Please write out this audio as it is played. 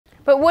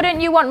But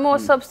wouldn't you want more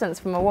substance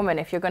from a woman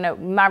if you're going to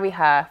marry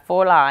her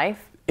for life?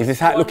 Is this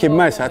hat looking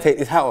mad? Should I take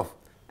this hat off?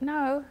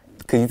 No.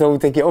 Because you told me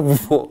to take it off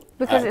before.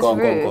 Because it's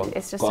rude.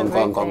 It's just a rude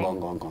thing.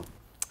 Go on.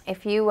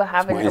 If you were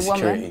having a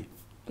woman,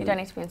 you don't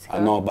need to be insecure. I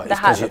know, but the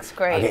hat looks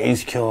great. I get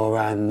insecure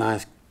around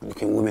nice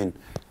looking women.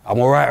 I'm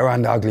alright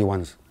around the ugly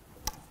ones.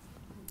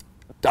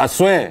 I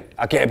swear,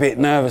 I get a bit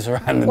nervous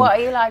around them. What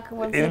are you like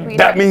with people?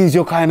 That means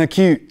you're kind of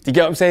cute. Do you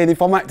get what I'm saying?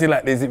 If I'm acting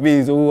like this, it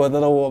means, oh, I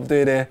don't know what I'm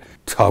doing there.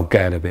 So I'm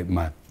getting a bit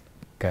mad.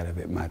 Getting a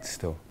bit mad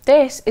still.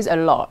 This is a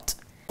lot.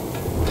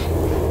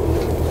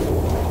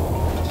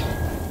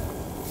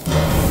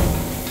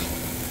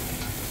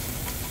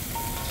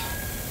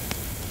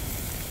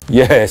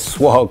 Yes,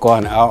 what I've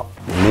gone out.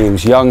 My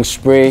name's Young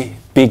Spray,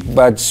 Big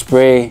Bad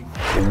Spray,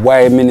 the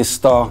Y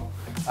Minister,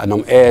 and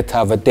I'm here to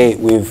have a date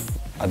with,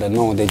 I don't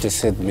know, they just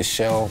said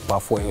Michelle, but I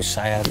thought it was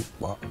Cheyenne.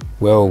 But,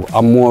 well,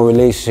 I'm more a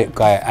relationship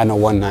guy and a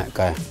one-night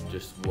guy.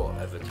 Just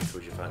whatever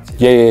tickles your fancy?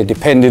 Yeah,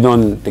 depending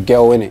on the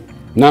girl, innit?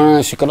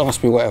 No, she can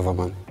ask me whatever,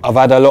 man. I've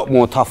had a lot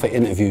more tougher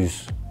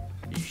interviews.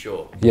 Are you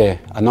sure? Yeah,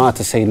 I know how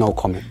to say no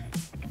comment.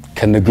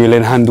 Can the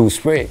grilling handle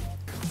spray?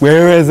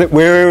 Where is it?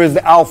 Where is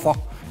the alpha?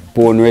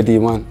 Born ready,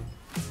 man.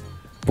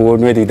 Born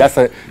ready. That's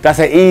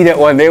a E, that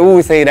one. They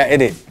always say that,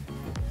 innit?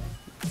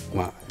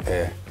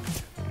 Yeah.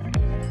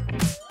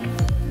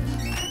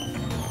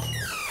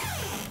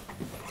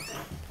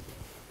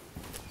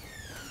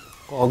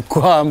 Oh,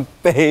 go on,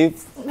 babe.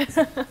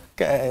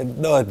 Get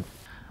done.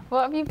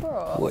 What have you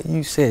brought? What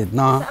you said,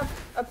 nah. Is that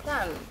a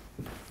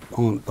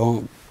plant?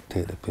 Don't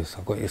take the piss.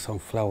 I got you some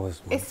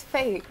flowers, man. It's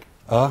fake.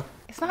 Huh?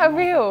 It's not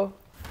real.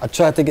 I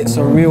tried to get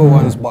some real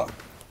ones, but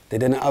they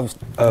didn't have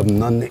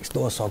none next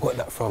door, so I got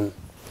that from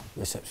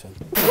reception.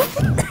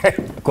 I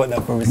got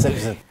that from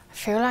reception. I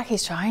feel like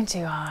he's trying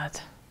too hard.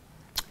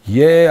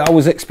 Yeah, I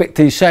was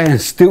expecting Cheyenne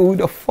still. Who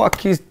the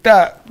fuck is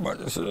that?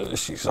 But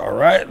she's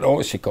alright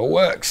though, she can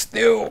work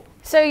still.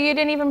 So you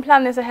didn't even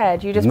plan this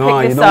ahead? You just picked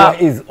No, this you know up?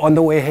 what it is? On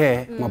the way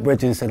here, my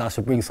brethren said I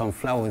should bring some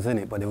flowers in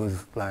it, but it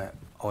was like,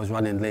 I was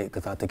running late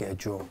because I had to get a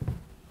draw.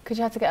 Because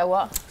you had to get a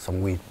what?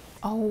 Some weed.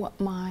 Oh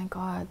my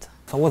God.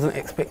 So I wasn't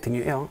expecting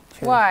you, yeah.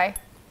 Why?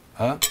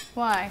 Huh?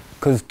 Why?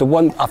 Because the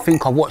one, I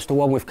think I watched the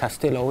one with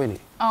Castillo in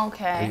it.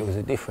 Okay. And it was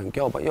a different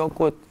girl, but you're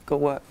good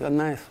work, you're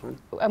nice, man.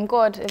 I'm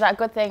good. Is that a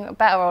good thing?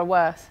 Better or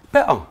worse?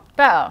 Better.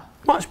 Better?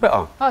 Much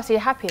better. Oh, so you're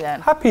happy then?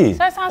 Happy.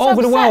 So it sounds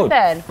over so the upset world.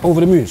 then. Over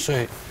the moon,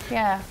 sorry.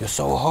 Yeah. You're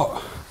so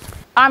hot.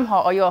 I'm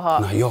hot or you're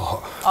hot? No, you're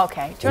hot.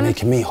 Okay. You're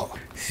making me hot.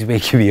 She's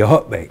making me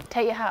hot, mate.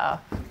 Take your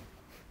hat off.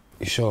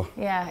 You sure?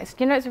 Yeah.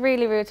 You know it's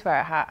really rude to wear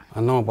a hat.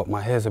 I know, but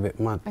my hair's a bit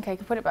mad. Okay, you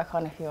can put it back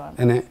on if you want.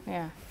 Innit?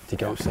 Yeah. Do you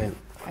get what I'm saying?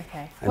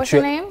 Okay. And What's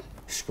your name?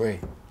 Spray.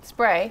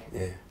 Spray?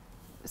 Yeah.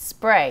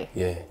 Spray?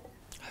 Yeah.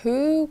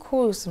 Who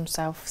calls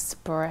himself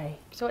Spray?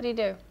 So what do you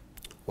do?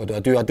 What do I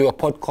do? I do a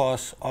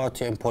podcast,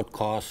 RTM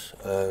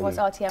podcast. What's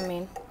RTM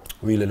mean?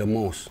 Realer than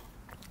most.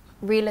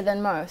 Realer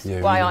than most?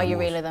 Yeah, Why realer are than you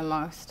most. realer than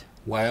most?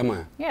 Why am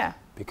I? Yeah.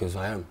 Because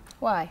I am.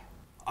 Why?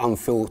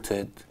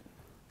 Unfiltered,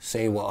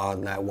 say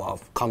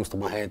what comes to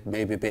my head,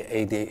 maybe a bit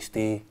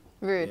ADHD.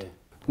 Rude. Yeah.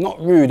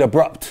 Not rude,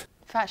 abrupt.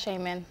 Fat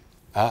shaming.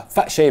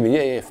 Fat shaming,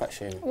 yeah, fat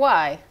shaming.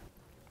 Why?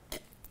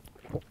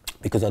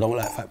 Because I don't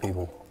like fat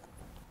people.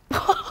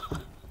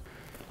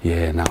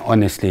 Yeah, now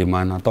honestly,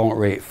 man, I don't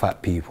rate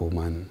fat people,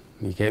 man.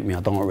 You get me? I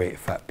don't rate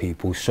fat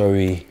people.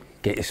 Sorry,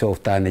 get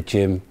yourself down the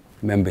gym.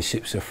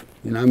 Memberships are,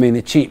 you know what I mean?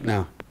 They're cheap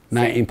now.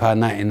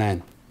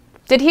 £19.99.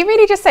 Did he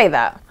really just say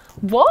that?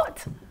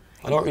 What?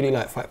 I don't really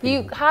like fat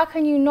people. How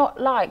can you not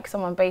like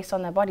someone based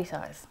on their body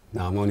size?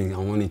 No, I'm only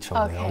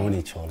trolling. Okay. I'm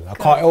only trolling. I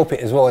can't help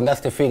it as well, and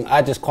that's the thing.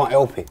 I just can't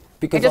help it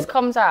because It just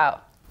comes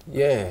out.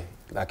 yeah.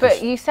 Like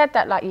But you said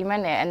that like you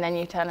meant it, and then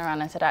you turn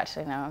around and said,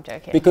 actually, no, I'm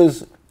joking.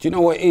 because do you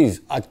know what it is?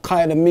 I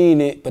kind of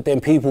mean it, but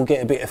then people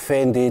get a bit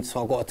offended,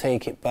 so I've got to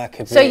take it back a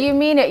bit. So you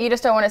mean it, you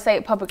just don't want to say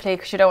it publicly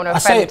because you don't want to I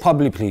offend? say it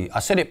publicly. I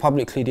said it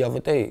publicly the other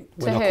day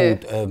when To I who?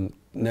 called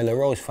Nella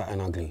Rose fat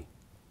and ugly.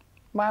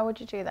 Why would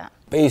you do that?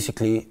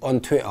 Basically, on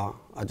Twitter,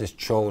 I just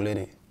troll in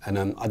it,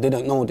 and I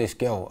didn't know this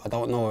girl. I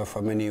don't know her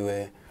from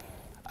anywhere,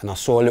 and I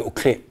saw a little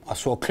clip. I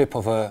saw a clip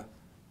of her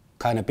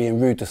kind of being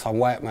rude to some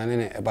white man in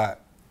it about.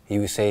 He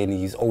was saying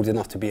he's old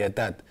enough to be a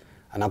dad.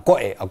 And I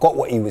got it. I got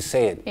what he was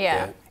saying.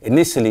 Yeah.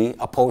 Initially,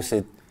 I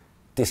posted,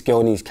 this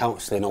girl needs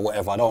counselling or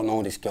whatever. I don't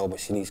know this girl, but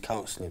she needs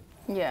counselling.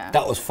 Yeah.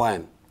 That was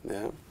fine.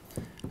 Yeah.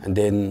 And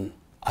then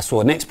I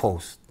saw a next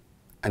post.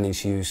 And then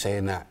she was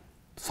saying that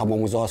someone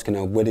was asking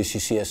her, where does she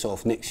see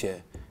herself next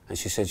year? And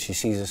she said she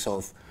sees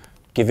herself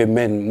giving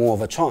men more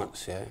of a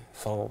chance. Yeah.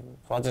 So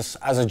I just,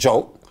 as a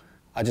joke,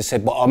 I just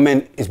said, but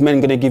is men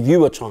going to give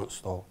you a chance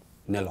though,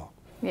 Nella?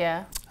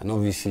 Yeah. And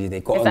obviously they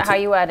got Is that how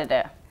you worded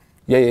it?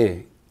 Yeah.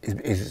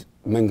 Is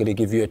men going to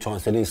give you a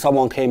chance? And then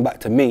someone came back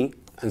to me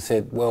and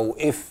said, well,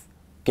 if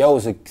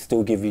girls are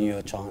still giving you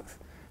a chance,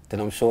 then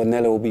I'm sure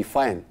Nella will be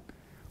fine.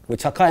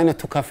 Which I kind of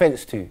took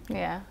offence to.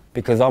 Yeah.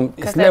 Because it's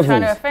Because they're levels.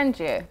 trying to offend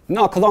you?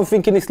 No, because I'm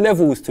thinking it's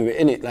levels to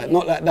it, innit? Like,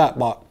 not like that,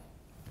 but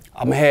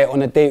I'm here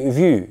on a date with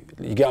you.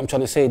 You get what I'm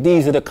trying to say?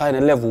 These are the kind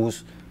of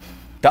levels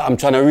that I'm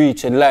trying to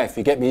reach in life.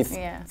 You get me?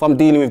 If I'm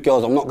dealing with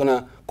girls, I'm not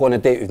gonna go on a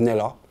date with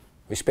Nella,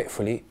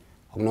 respectfully.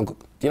 I'm not. Do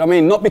you know what I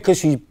mean? Not because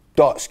she's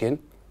dark skinned.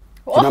 Do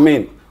you know what I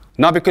mean?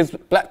 Not because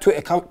Black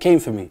Twitter came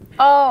for me.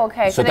 Oh,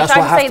 okay. So they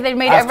tried to say they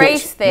made it a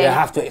race thing. Yeah, I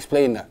have to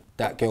explain that.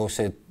 That girl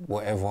said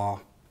whatever,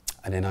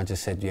 and then I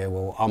just said, yeah,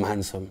 well, I'm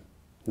handsome,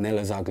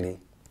 Nella's ugly,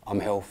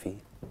 I'm healthy,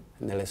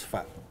 Nella's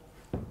fat.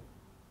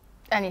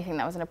 And you think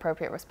that was an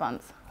appropriate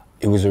response?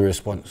 It was a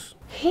response.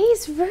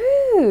 He's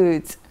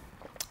rude.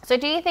 So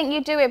do you think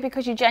you do it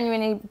because you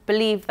genuinely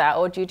believe that,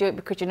 or do you do it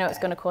because you know it's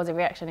going to cause a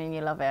reaction and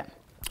you love it?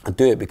 I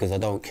do it because I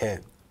don't care.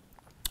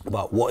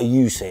 But what are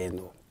you saying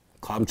though?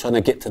 'Cause I'm trying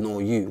to get to know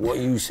you. What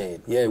are you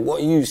saying? Yeah, what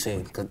are you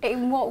saying?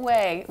 In what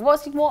way?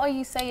 What are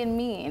you saying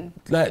mean?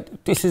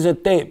 Like, this is a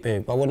date,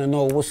 babe. I want to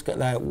know what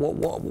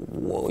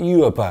are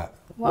you about?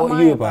 What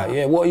are you about?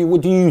 Yeah,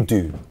 what do you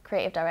do?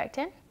 Creative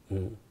directing,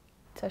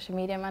 social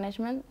media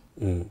management.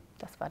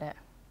 That's about it.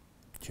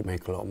 Do you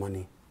make a lot of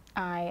money?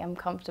 I am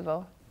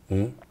comfortable.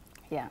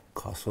 Yeah.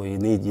 So you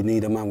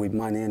need a man with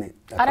money, innit?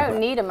 Like I don't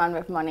need a man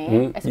with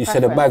money. It's you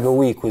said a bag a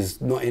week was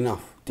not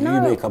enough. Do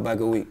you make a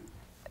bag a week?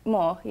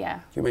 More, yeah.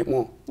 Do you make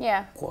more?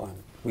 Yeah. What,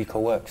 a week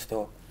of work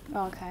still?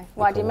 Okay.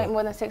 Why, do you make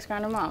more than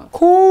 £6 a month?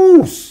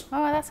 Course!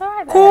 Oh, that's all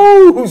right then.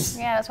 Course!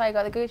 Yeah, that's why you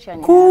got the Gucci on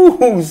you.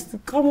 Course!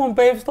 Come on,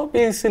 babe, stop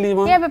being silly,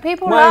 man. Yeah, but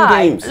people Mind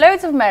lie. games.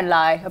 Loads of men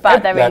lie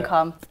about their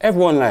income.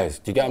 Everyone lies,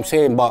 do you get what I'm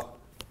saying? But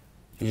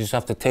you just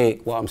have to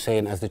take what I'm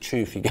saying as the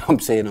truth, you get what I'm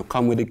saying? I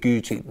come with a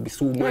Gucci,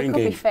 it's all mind games.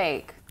 It could be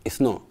fake.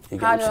 It's not, you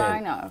get How what I'm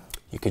saying? do I know?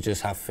 You could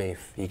just have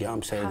faith, you get what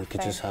I'm saying? You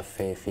could just have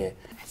faith, yeah.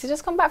 Has he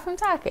just come back from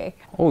Turkey?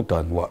 Hold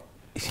on, what?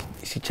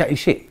 Is he chatting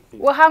shit?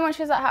 Well, how much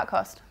does that hat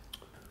cost?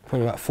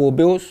 Probably about $4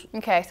 bills.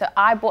 Okay, so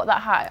I bought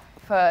that hat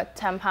for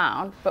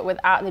 £10, but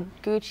without the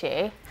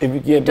Gucci,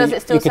 Yeah, does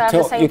it still serve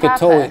the same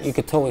purpose? You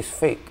could tell it's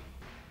fake.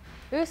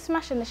 Who's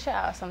smashing the shit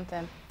out of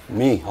something?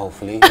 Me,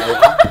 hopefully,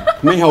 later.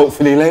 Me,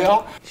 hopefully,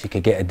 later. She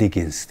could get a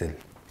digging still.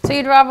 So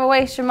you'd rather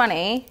waste your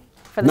money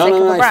for the sake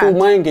of a brand? No, it's all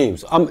mind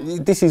games.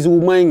 This is all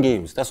mind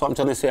games. That's what I'm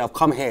trying to say. I've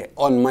come here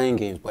on mind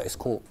games, but it's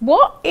cool.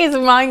 What is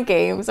mind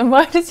games? And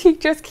why does he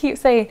just keep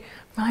saying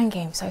mind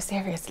games so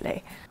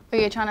seriously? Are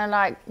you trying to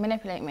like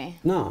manipulate me?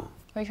 No. What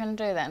are you trying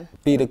to do then?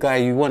 Be the guy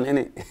you want,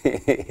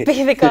 innit?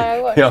 Be the guy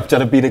I want? Yeah, I'm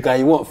trying to be the guy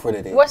you want for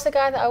the day. What's the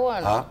guy that I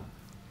want? Huh?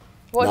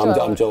 What No, do I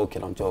want?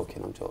 I'm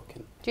joking.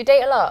 Do you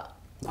date a lot?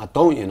 I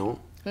don't, you know.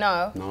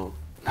 No? No.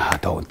 Nah, I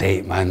don't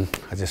date, man.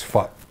 I just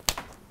fuck.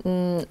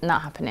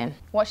 Not happening.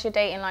 What's your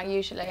dating like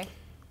usually?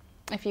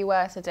 If you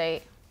were to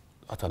date?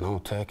 I don't know,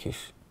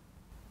 Turkish.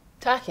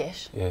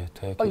 Turkish? Yeah,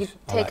 Turkish. Oh, you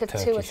take her to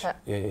a Turkish.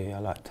 Yeah, I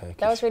like Turkish.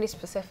 That was really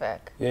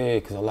specific. Yeah,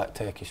 because I like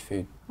Turkish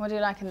food. What do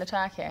you like in the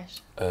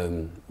Turkish?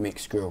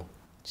 Mixed grill.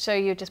 So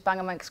you just bang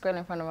a mixed grill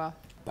in front of her?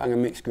 Bang a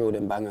mixed grill,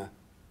 then bang a...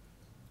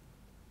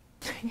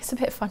 It's a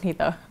bit funny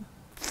though.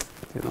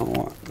 You know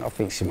what? I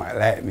think she might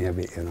like me a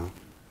bit, you know.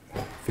 I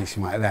think she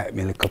might like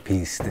me like a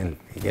piece still,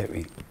 you get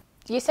me?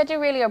 You said you're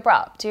really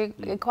abrupt. You're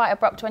quite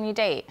abrupt when you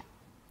date.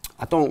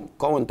 I don't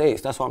go on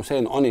dates, that's what I'm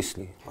saying,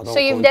 honestly. I don't So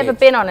you've go on never dates.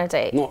 been on a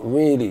date? Not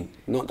really,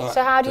 not that.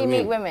 So how do you I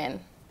mean, meet women?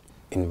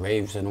 In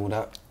raves and all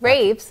that.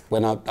 Raves?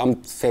 When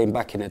I'm saying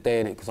back in the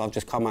day, innit, because I've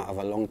just come out of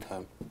a long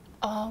term.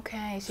 Oh,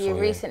 okay, so you're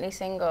recently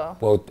single.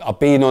 Well, I've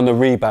been on the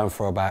rebound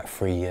for about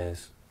 3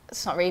 years.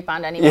 It's not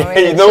rebound anymore, Yeah, is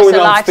it? you It's know just when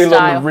a I'm still on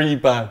lifestyle. the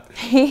rebound.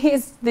 He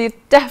is the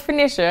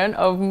definition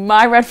of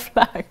my red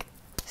flag.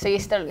 So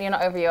you're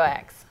not over your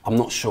ex? I'm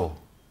not sure.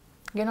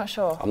 You're not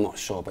sure? I'm not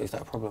sure, but is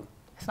that a problem?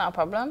 It's not a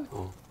problem?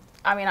 Oh.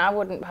 I mean, I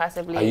wouldn't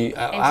possibly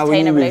how are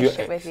entertain you a with your relationship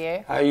ex? with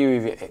you. How are you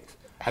with your ex?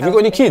 Have you got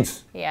any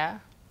kids? Yeah.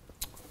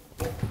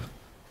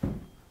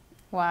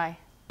 Why?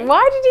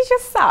 Why did you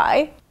just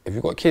sigh? Have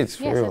you got kids,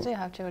 for Yes, real? I do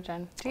have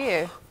children. Do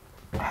you?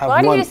 I have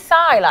Why one. did you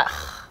sigh like...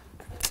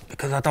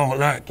 Because I don't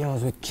like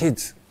girls with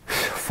kids.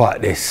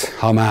 Fuck this.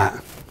 I'm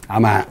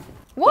out.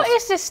 What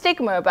is this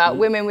stigma about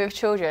women with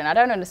children? I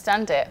don't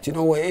understand it. Do you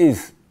know what it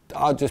is?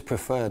 I just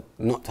prefer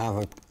not to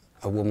have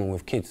a woman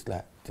with kids,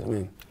 like, do you know what I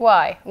mean?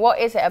 Why? What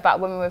is it about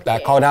women with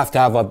Like, kids? I would have to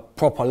have a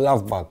proper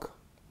love bug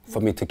for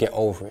me to get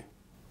over it.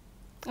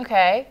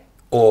 Okay.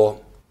 Or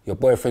your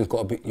baby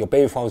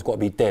father's got to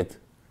be dead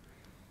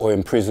or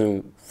in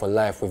prison for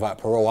life without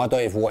parole. I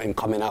don't even want him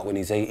coming out when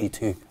he's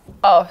 82.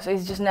 Oh, so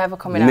he's just never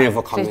coming out? Never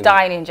So coming he's out.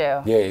 dying in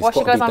jail? Yeah, he's What,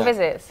 she gotta goes be on that.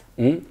 visits?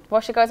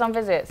 What, she goes on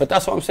visits? But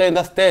that's what I'm saying,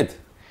 that's dead.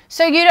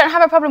 So you don't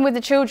have a problem with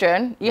the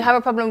children, you have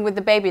a problem with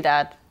the baby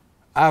dad?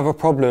 I have a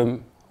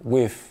problem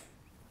with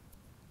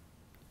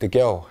the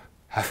girl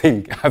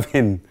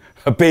having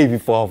a baby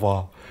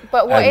father.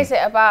 But what is it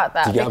about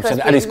that? Do you get what I'm Because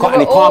saying?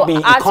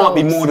 And it can't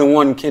be more than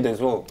one kid as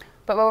well.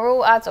 But we're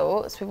all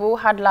adults, we've all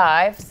had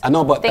lives. I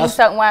know, but things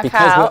don't work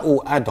because out. we're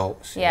all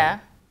adults. Yeah.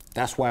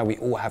 That's why we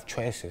all have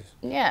choices.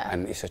 Yeah.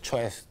 And it's a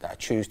choice that I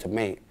choose to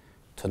make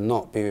to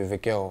not be with a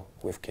girl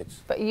with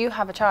kids. But you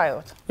have a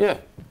child. Yeah.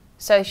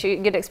 So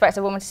you'd expect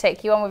a woman to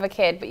take you on with a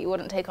kid, but you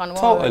wouldn't take on a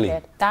woman Totally. with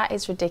a kid. That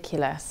is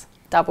ridiculous.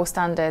 Double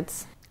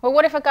standards. Well,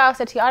 what if a girl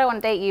said to you, I don't want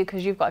to date you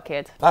because you've got a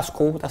kid? That's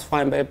cool, that's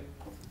fine, babe.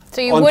 So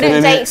you On to wouldn't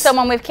the date next.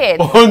 someone with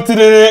kids? On to the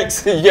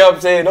next. You get what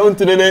I'm saying? On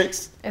to the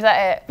next. Is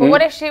that it? But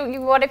what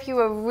if you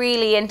were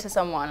really into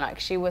someone, like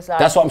she was like...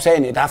 That's what I'm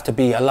saying. It'd have to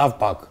be a love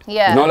bug.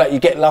 Yeah. You know, like you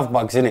get love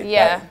bugs, innit?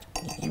 Yeah.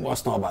 Like, you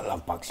must know about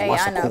love bugs. You Hey,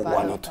 must I have know caught about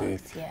one or love two.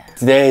 bugs, yeah.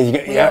 Today, you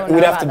get, We yeah, all it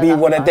would know have to about be the love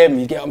one of bugs. them.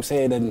 You get what I'm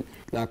saying? And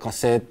like I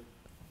said,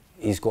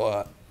 he's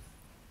got a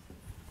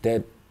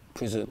dead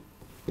prison.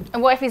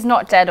 And what if he's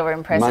not dead or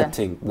in prison? Mad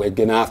thing. We're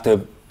gonna have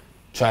to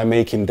try and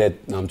make him dead.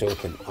 No, I'm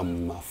joking.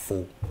 I'm a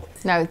fool.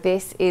 No,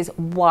 this is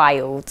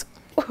wild.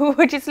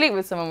 Would you sleep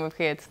with someone with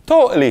kids?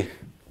 Totally.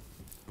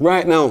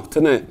 Right now,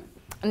 tonight.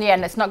 In the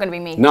end, it's not going to be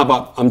me. No,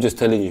 but I'm just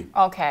telling you.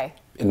 Okay.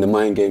 In the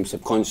mind game,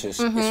 subconscious,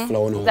 it's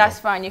flowing over. That's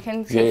fine. You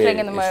can keep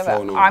flinging them it's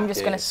flowing over. I'm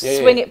just going to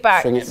swing it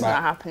back. Swing it It's back.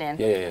 not happening.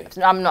 Yeah.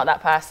 I'm not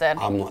that person.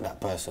 I'm not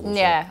that person.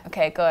 Yeah.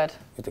 Okay. Good.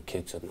 With the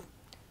kids and that.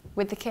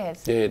 With the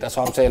kids. Yeah, that's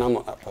what I'm saying. I'm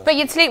not that person. But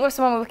you'd sleep with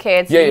someone with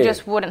kids. Yeah, You yeah.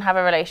 just wouldn't have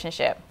a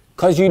relationship.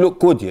 Because you look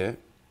good, yeah,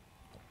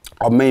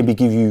 I'll maybe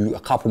give you a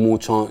couple more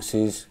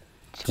chances.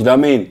 Do you know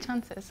what I mean?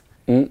 Chances.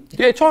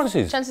 Yeah,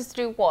 chances. Chances to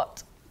do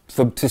what?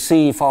 To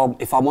see if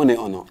I'm on it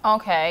or not.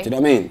 Okay. Do you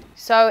know what I mean?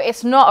 So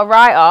it's not a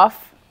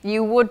write-off.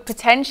 You would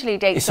potentially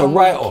date It's a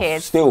someone with write-off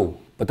kids. still.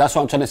 But that's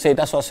what I'm trying to say.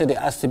 That's what I said. It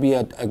has to be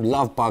a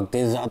love bug.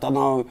 There's, I don't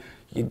know,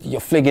 you're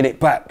flinging it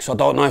back. So I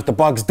don't know if the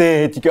bug's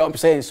there. Do you get what I'm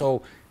saying?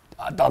 So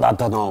I don't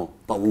know.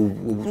 But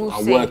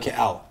I'll see. work it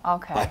out.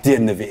 Okay. At the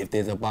end of it, if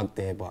there's a bug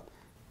there. But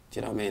do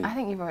you know what I mean? I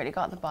think you've already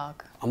got the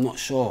bug. I'm not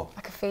sure.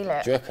 I can feel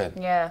it. Do you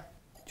reckon? Yeah.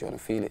 Do you want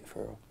to feel it for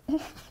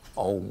real?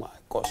 Oh my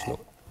gosh,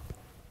 look.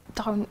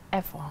 Don't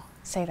ever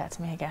say that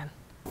to me again.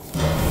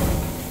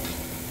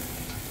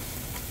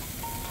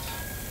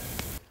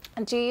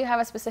 And do you have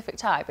a specific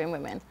type in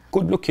women?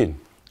 Good looking.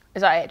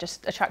 Is that it?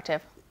 Just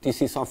attractive?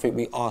 This is something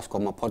we ask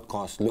on my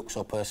podcast, looks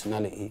or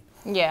personality.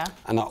 Yeah.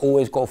 And I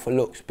always go for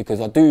looks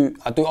because I do,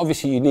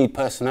 obviously you need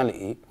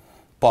personality,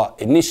 but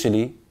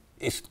initially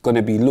it's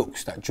gonna be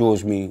looks that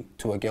draws me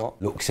to a girl.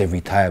 Looks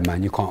every time,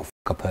 man. You can't f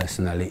a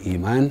personality,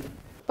 man.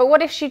 But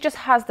what if she just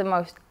has the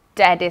most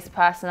deadest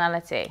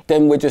personality?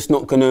 Then we're just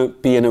not gonna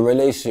be in a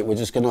relationship. We're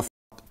just gonna f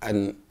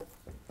and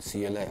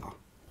see you later.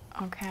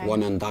 Okay.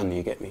 One and done,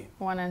 you get me?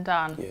 One and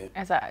done.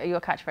 Yeah. Is that your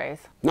catchphrase?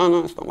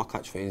 No, it's not my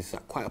catchphrase. It's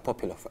like quite a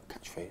popular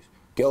catchphrase.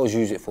 Girls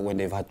use it for when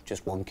they've had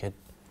just one kid.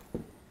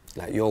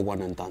 Like, you're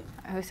one and done.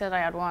 Who said I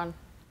had one?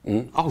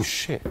 Oh,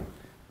 shit.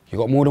 You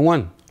got more than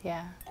one?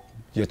 Yeah.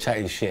 You're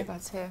chatting I shit.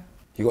 got two.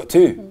 You got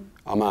two?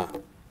 I'm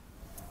out.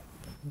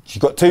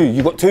 You got two?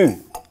 You got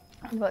two?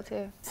 I got two.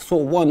 I saw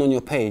one on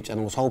your page and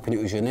I was hoping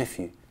it was your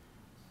nephew.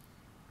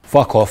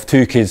 Fuck off,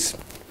 2 kids.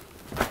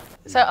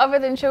 So other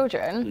than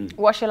children,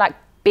 what's your like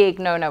big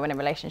no-no in a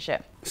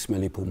relationship?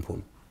 Smelly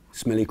pom-pom.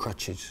 Smelly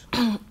crutches.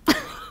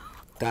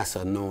 That's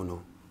a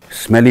no-no.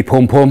 Smelly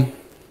pom-pom.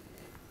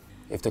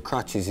 If the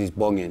crutches is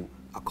bonging,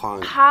 I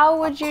can't. How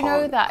would you know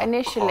can't- that I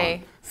initially?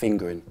 can't.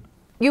 Fingering.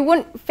 You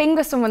wouldn't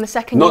finger someone the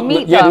second you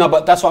meet yeah, them. no,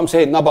 but that's what I'm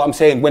saying. No, but I'm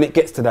saying when it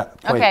gets to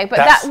that point. Okay, but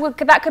that's-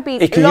 that could be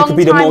you long could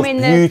be the time most in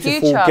the beautiful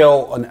future.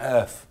 girl on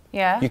earth.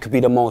 Yeah. You could be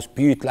the most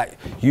beautiful. Like,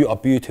 you are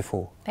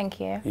beautiful. Thank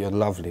you. You're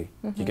lovely.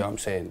 You get what I'm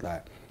saying?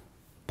 Like,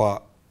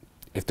 but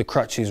if the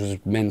crutches was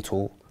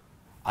mental,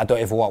 I don't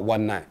ever want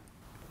one night.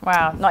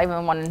 Wow, not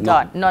even one and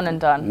done. None and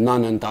done.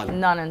 None and done.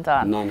 None and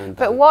done. None and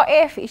But done. what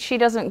if she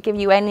doesn't give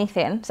you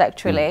anything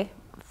sexually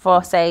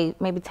for, say,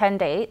 maybe 10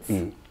 dates,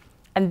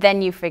 and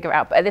then you figure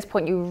out, but at this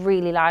point you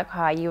really like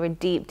her, you're in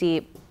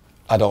deep,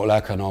 I don't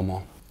like her no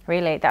more.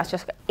 really, that's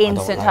just I don't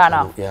instant like turn her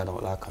off. Yeah, I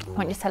don't like her no Won't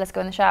more. you just tell us to go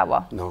in the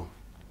shower? No.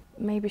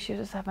 Maybe she was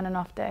just having an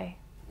off day.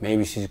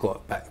 Maybe she's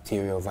got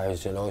bacterial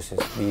vaginosis.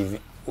 BV.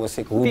 What's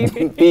it called?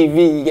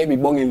 BV. You get me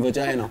bonging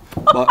vagina.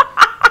 But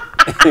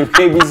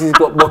maybe she's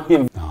got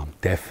bonging. No, I'm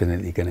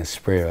definitely gonna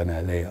spray on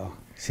her later.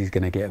 She's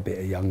gonna get a bit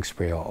of young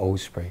spray or old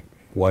spray.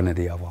 One or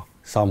the other.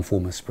 Some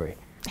form of spray.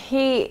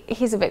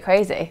 He's a bit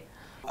crazy.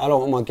 I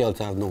don't want my girl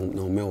to have no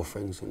male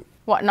friends.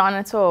 What, none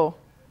at all?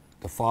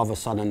 The Father,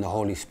 Son and the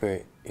Holy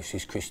Spirit if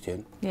she's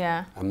Christian.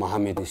 Yeah, And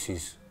Muhammad if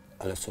she's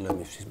Salam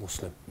if she's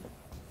Muslim.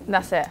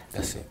 that's it.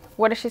 That's it.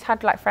 What if she's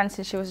had like friends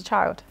since she was a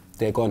child?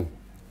 They're gone.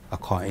 I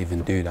can't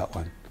even do that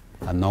one.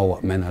 I know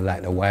what men are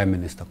like. The wine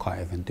minister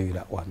can't even do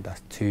that one.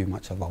 That's too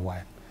much of a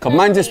wine. Cause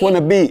man just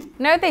wanna beat.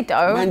 No, they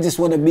don't. Man just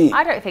wanna beat.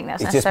 I don't think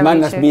that's It's just necessarily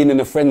man that's true. been in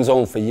the friend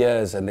zone for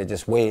years and they're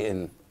just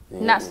waiting.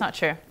 That's not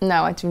true.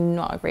 No, I do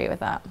not agree with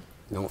that.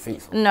 You don't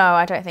think so? No,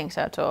 I don't think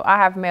so at all. I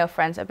have male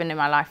friends that have been in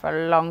my life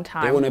for a long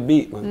time. They wanna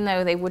beat, man.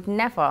 No, they would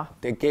never.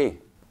 They're gay.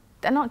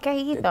 They're not gay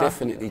either.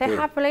 definitely they gay.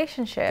 have They're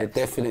relationships.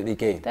 definitely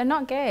gay. They're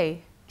not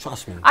gay.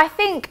 Trust me. I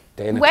think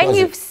They're in a when closet.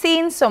 you've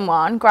seen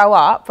someone grow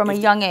up from a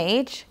young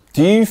age,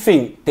 Do you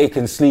think they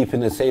can sleep in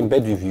the same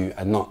bed with you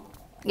and not?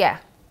 yeah.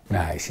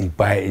 Nah, she's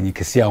biting. You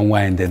can see I'm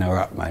winding her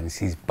up, man.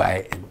 She's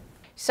biting.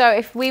 So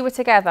if we were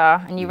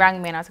together and you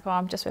rang me and I was like, oh,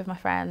 I'm just with my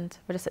friend,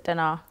 we're just at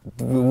dinner.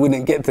 We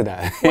wouldn't get to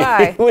that.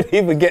 Why? We wouldn't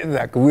even get to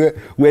that because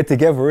we're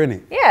together,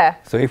 innit? Yeah.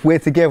 So if we're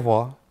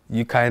together,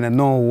 you kind of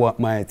know what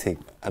my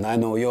thing and I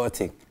know your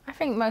thing. I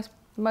think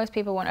most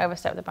people won't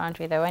overstep the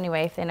boundary though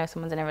anyway if they know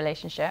someone's in a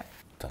relationship.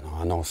 don't know,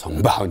 I know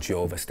some boundary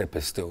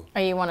oversteppers still.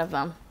 Are you one of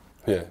them?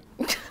 Yeah.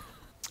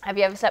 Have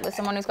you ever slept with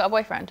someone who's got a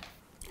boyfriend?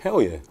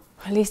 Hell yeah.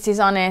 At least he's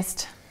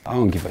honest. I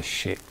don't give a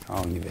shit. I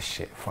don't give a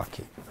shit. Fuck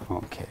it. I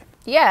don't care.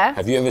 Yeah.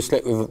 Have you ever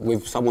slept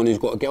with someone who's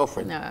got a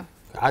girlfriend? No.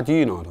 How do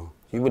you know though?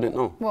 You wouldn't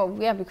know. Well,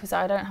 yeah, because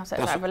I don't have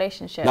sex outside of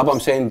relationships. No, but I'm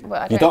saying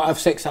Well, you don't have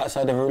sex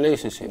outside of a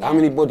relationship. Yeah. How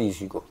many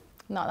bodies you got?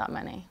 Not that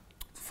many.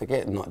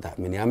 Forget not that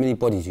many. How many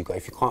bodies you got?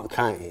 If you can't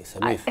count it, it's a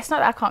myth. It's not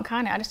that I can't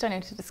count it. I just don't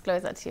need to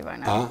disclose that to you right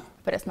now.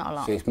 But it's not a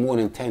lot. So it's more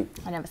than 10.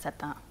 I never said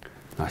that.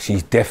 Nah,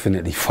 she's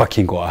definitely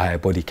fucking got a higher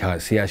body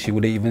count. See how she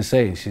wouldn't even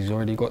say. She's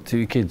already got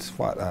 2 kids.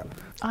 Fuck that.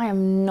 I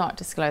am not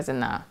disclosing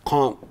that.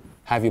 Can't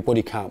have your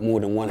body count more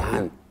than one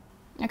hand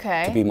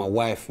Okay. to be my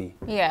wifey.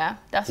 Yeah,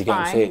 that's You get what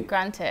I'm fine. saying?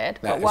 Granted.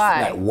 Like, But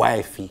why? Like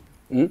wifey.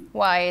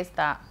 Why is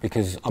that?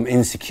 Because I'm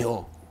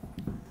insecure.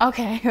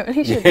 Okay, at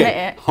least you admit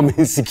it. I'm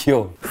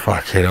insecure.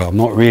 Fuck it, I'm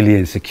not really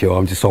insecure.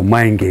 I'm just on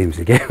mind games,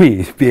 you get me?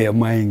 It's a bit of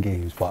mind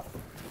games, but...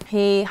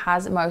 He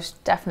has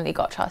most definitely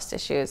got trust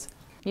issues.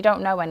 You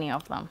don't know any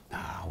of them.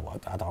 Nah,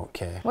 I don't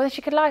care. Well, then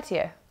she could lie to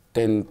you.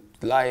 Then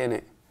lie in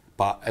it.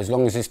 But as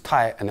long as it's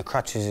tight and the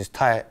crutches is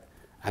tight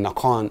and I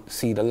can't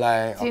see the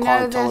lie, Do you I know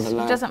can't tell the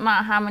lie. it doesn't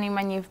matter how many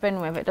men you've been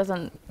with, it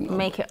doesn't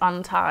make it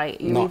untight.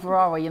 You No. either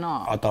are or you're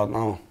not. I don't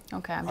know.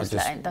 Okay, I'm I just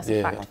letting, that's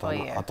a fact for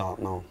you. I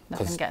don't know.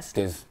 Nothing 'Cause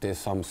gets- there's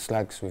some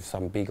slags with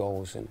some big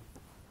holes in.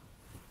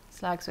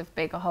 Slags with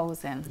bigger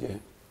holes in. Yeah.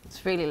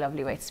 It's a really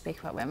lovely way to speak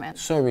about women.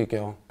 Sorry,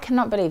 girl. I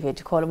cannot believe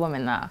you'd call a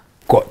woman that.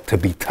 Got to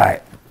be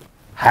tight.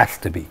 Has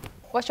to be.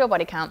 What's your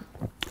body count?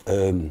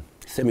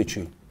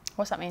 Symmetry.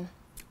 What's that mean?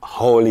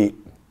 Holy.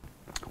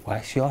 Why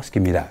is she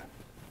asking me that?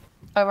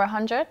 Over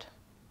 100?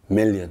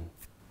 Million.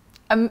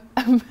 A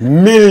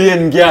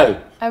Million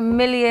gal.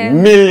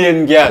 million?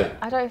 Million gal.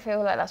 I don't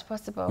feel like that's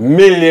possible.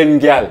 Million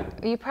gal.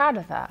 Are you proud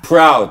of that?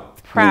 Proud.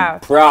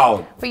 Proud.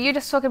 Proud. But you're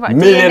just talking about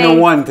Million DNA.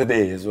 and one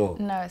today as well.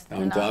 No, it's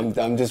I'm, not.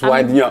 I'm just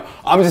winding you up.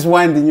 I'm just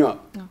winding you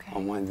up. Okay.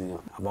 I'm winding you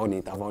up.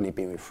 I've only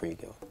been with 3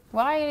 girls.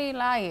 Why are you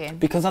lying?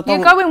 Because I don't.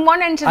 You're going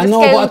one end of the I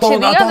know, scale but I don't, to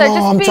the I don't other. know.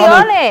 Just I'm be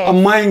trying honest.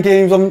 I'm mind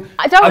games.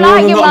 I don't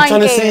like your I'm mind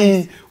trying to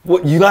games. see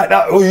what you like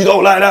that or you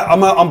don't like that.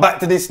 I'm back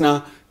to this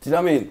now. Do you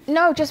know what I mean?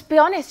 No, just be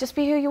honest. Just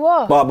be who you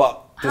are.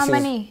 But How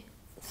many?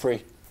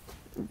 3.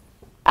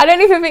 I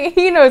don't even think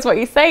he knows what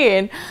he's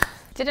saying.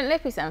 Didn't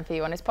Lippy send for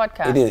you on his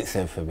podcast? He didn't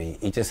send for me.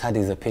 He just had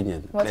his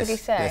opinion. What did he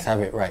say? Let's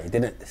have it right. He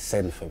didn't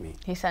send for me.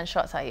 He sent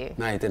shots at you.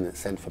 No, he didn't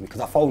send for me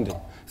because I phoned him.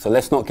 So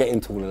let's not get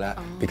into all of that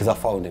because I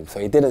phoned him. So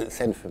he didn't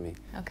send for me.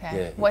 Okay.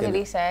 Yeah, What did didn't.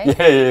 he say?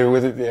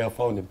 Yeah, I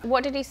phoned him.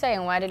 What did he say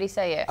and why did he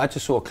say it? I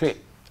just saw a clip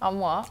On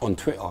what? on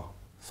Twitter.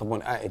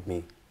 Someone added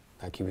me.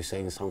 Like he was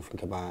saying something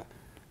about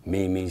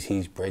Mimi's,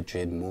 he's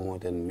brethren more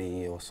than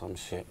me or some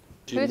shit.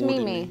 Who's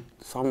Mimi?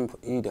 Some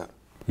idiot.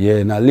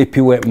 Yeah, now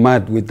Lippy went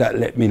mad with that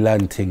let me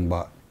land thing,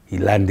 but he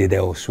landed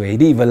elsewhere. He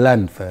didn't even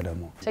land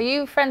furthermore. So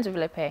you friends with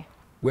Lippy?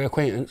 We're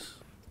acquaintance.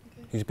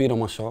 He's been on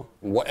my show.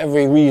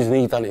 Whatever reason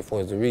he done it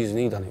for is the reason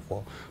he done it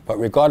for. But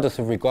regardless,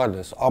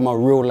 I'm a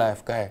real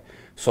life guy.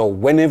 So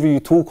whenever you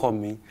talk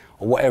on me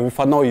or whatever, if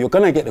I know you're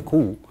gonna get the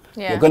call,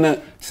 Yeah.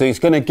 so it's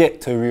gonna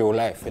get to real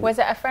life. Was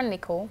it a friendly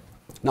call?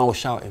 No, I was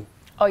shouting.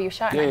 Oh, you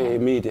shouting Yeah, at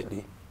him?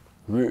 immediately.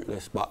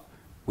 Rootless, but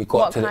we got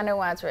What to kind of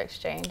words were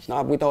exchanged?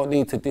 No, we don't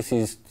need to, this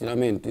is, you know what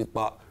I mean?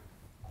 But,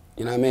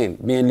 you know what I mean?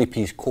 Me and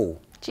Lippy's cool.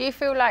 Do you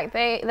feel like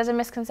there's a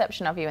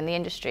misconception of you in the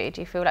industry?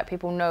 Do you feel like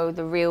people know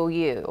the real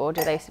you or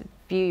do they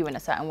view you in a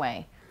certain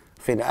way?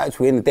 I think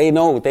actually, they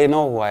know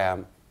who I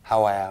am,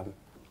 how I am.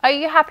 Are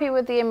you happy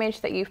with the image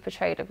that you've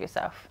portrayed of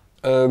yourself?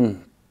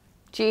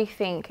 Do you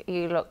think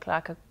you look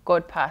like a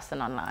good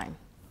person online?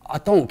 I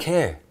don't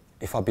care,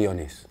 if I be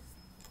honest.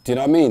 Do you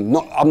know what I mean?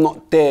 I'm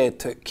not there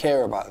to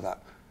care about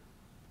that.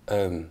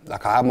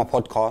 Like I have my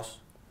podcast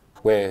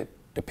where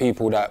the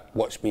people that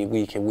watch me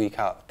week in, week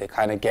out, they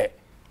kind of get...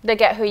 They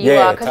get who you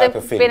Yeah, are because type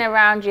they've of thing. been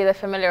around you, they're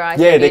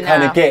familiarised Yeah, with you they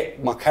kind now. of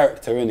get my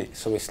character in it,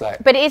 so it's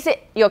like... But is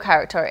it your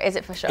character or is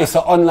it for sure? It's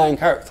an online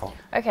character.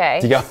 Okay.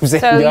 Do you get what I'm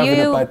saying? So You're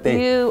having a bad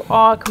day. you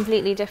are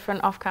completely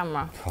different off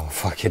camera. Oh,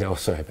 fuck it, oh,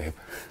 sorry, babe.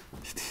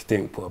 You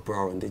didn't put a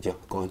bra on, did you?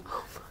 Go on.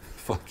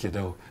 Fuck it,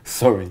 oh,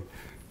 sorry.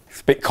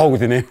 It's a bit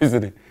cold in here,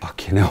 isn't it?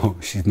 Fucking hell,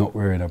 she's not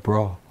wearing a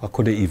bra. I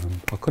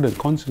couldn't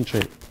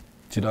concentrate.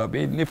 Do you know what I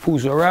mean?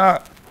 Nipples are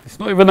out. It's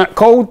not even that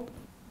cold.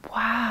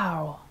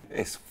 Wow.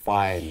 It's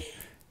fine.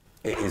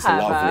 It is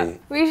lovely.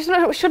 We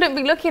shouldn't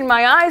be looking,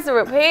 my eyes are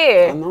up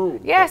here. I know.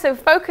 Yeah, so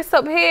focus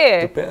up The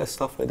here. better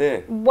stuff are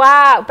there.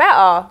 Wow,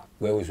 better.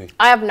 Where was we?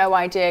 I have no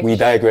idea. We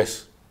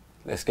digress.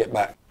 Let's get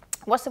back.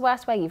 What's the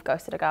worst way you've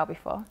ghosted a girl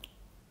before?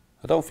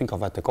 I don't think I've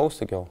had to ghost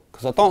a girl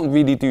because I don't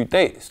really do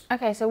dates.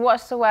 Okay, so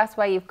what's the worst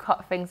way you've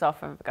cut things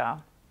off with a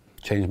girl?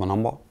 Change my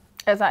number.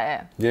 Is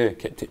that it? Yeah,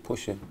 kept it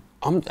pushing.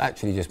 I'm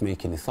actually just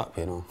making this up,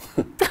 you know.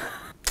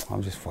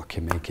 I'm just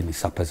fucking making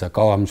this up as I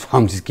go. I'm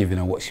just giving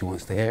her what she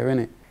wants to hear,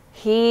 innit?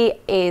 He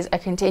is a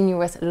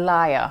continuous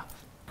liar.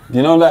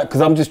 You know that?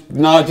 Because I just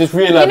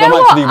realised You know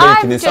I'm actually what?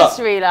 making this up. I've just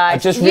realised. I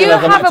just You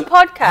realised have a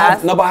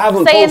podcast no, but I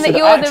haven't saying posted that it.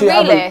 you're I the actually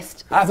haven't-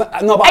 realist. I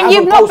haven't, no, but And I you've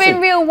haven't not ghosted.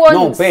 been real once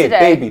No, babe,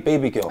 today.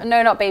 baby girl.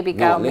 No, not baby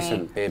girl No, me.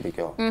 listen, baby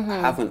girl. I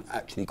haven't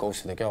actually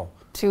ghosted a girl.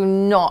 Do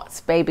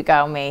not baby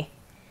girl me.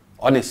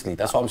 Honestly,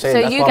 that's what I'm saying.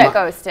 So That's you why get I'm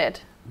ghosted.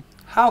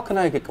 How can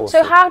I get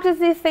ghosted? So how does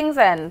these things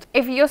end?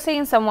 If you're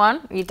seeing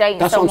someone, you're dating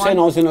That's someone. what I'm saying.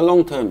 I was in a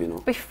long term, you know.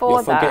 Before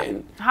You're that,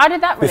 forgetting. how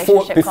did that Before,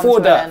 relationship come before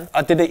to that, an end?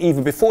 I didn't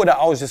even. Before that,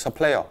 I was just a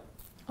player.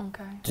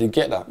 Okay. Do you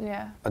get that?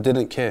 Yeah. I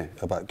didn't care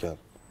about girl.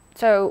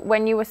 So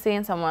when you were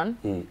seeing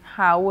someone,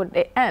 how would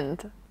it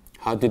end?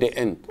 How did it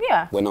end?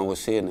 Yeah. When I was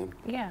seeing them,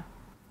 Yeah.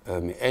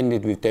 it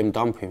ended with them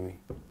dumping me.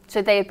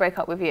 So they'd break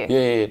up with you?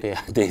 Yeah,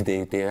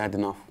 they had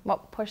enough.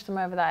 What pushed them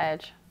over that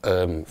edge?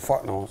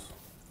 Fuck knows.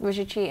 Was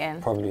you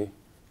cheating? Probably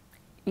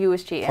You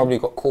was cheating?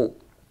 got caught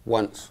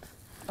once.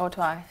 Or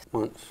twice?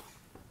 Once.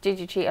 Did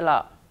you cheat a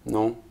lot?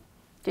 No.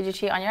 Did you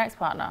cheat on your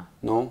ex-partner?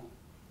 No.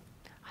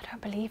 I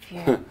don't believe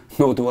you.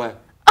 Nor do I.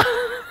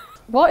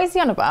 What is he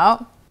on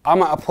about?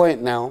 I'm at a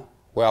point now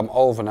where I'm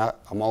over that.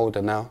 I'm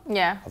older now.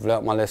 Yeah. I've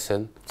learnt my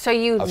lesson. So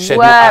you I've shed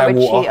were my eye a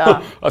water.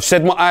 cheater. I've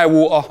shed my eye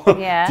water.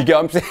 Yeah. Do you get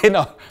what I'm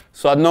saying?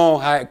 So I know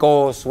how it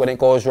goes when it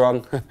goes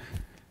wrong.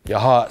 Your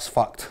heart's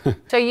fucked.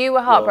 So you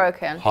were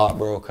heartbroken,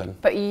 Heartbroken.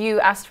 but you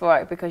asked for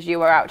it because you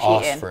were out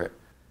cheating. Asked for it.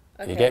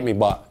 Okay. You get me?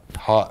 But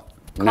heart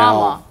Karma.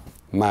 now,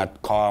 mad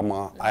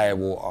karma, eye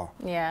water,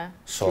 Yeah.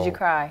 So- Did you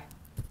cry?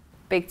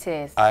 Big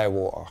tears. eye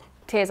water.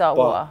 Tears are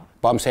water.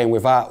 But I'm saying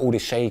without all the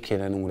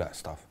shaking and all that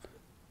stuff.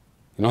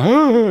 You know,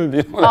 you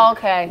know Oh,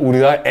 okay. all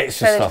the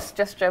extra So stuff.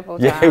 just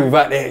dribble Yeah, down.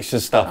 without the extra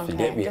stuff. Okay, You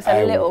get me? just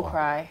a little water.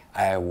 cry.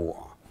 Eye water.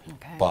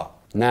 Okay. But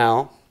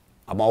now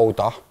I'm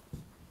older,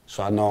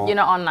 so I know You're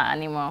not on that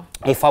anymore.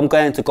 if I'm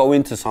going to go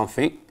into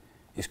something,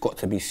 it's got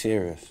to be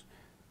serious.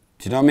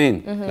 Do you know what I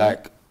mean? Mm-hmm.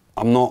 Like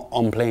I'm not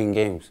on playing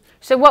games.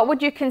 So what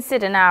would you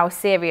consider now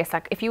serious?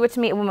 Like if you were to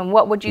meet a woman,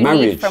 what would you need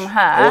Marriage. from her?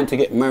 I want to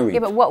get married. Yeah,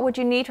 but what would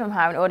you need from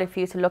her in order for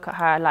you to look at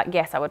her like,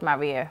 yes, I would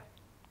marry you?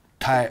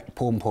 Tight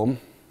pom pom.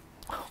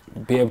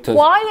 Be able to.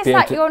 Why is be able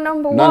that to- your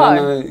number no, one?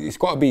 No, it's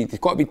got to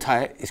be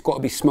tight. It's got to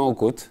be smell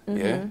good.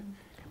 Yeah.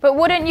 But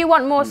wouldn't you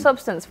want more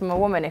substance from a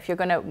woman if you're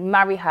going to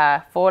marry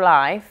her for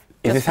life?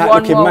 Is Just this hat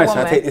one looking more mad? Should I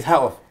woman? take this hat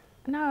off?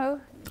 No.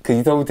 Because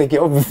you told me to take it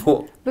off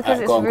before. Because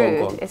Alright, it's go on, rude.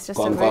 Go on, It's just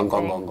go a on, rude go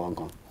on, thing.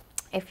 go on.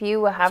 If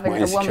you were having my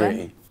a woman,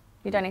 insecurity.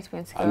 you don't need to be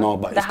insecure. I know,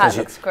 but the it's hat 'cause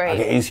looks I great.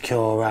 get insecure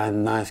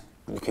around nice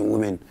looking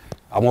women.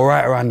 I'm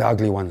alright around the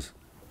ugly ones.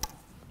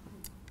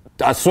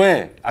 I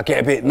swear, I get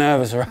a bit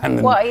nervous around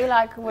them. What are you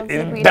like with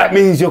people you That don't-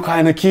 means you're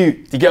kind of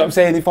cute. Do you get what I'm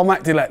saying? If I'm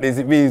acting like this,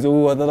 it means,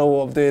 oh, I don't know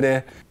what I'm doing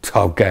there.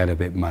 So I'm getting a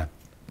bit mad.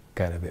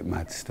 Getting a bit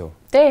mad still.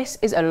 This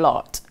is a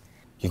lot.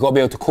 You got to be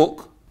able to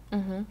cook.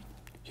 Mm-hmm.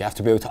 You have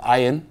to be able to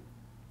iron.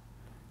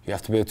 You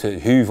have to be able to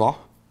hoover.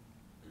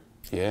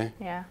 Yeah.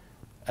 Yeah.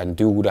 And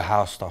do all the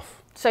house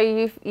stuff. So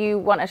you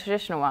want a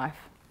traditional wife?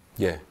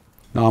 Yeah.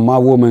 Now, my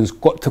woman's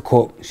got to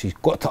cook, she's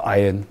got to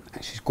iron,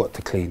 and she's got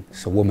to clean.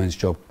 It's a woman's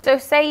job. So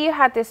say you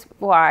had this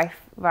wife,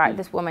 right,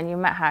 this woman, you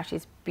met her,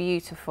 she's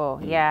beautiful,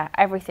 yeah,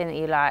 everything that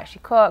you like. She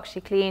cooks, she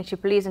cleans, she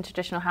believes in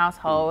traditional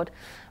household,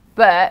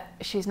 but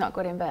she's not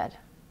good in bed.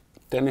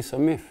 Then it's a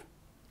myth.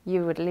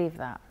 You would leave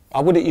that.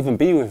 I wouldn't even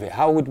be with it.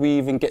 How would we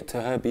even get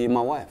to her being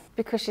my wife?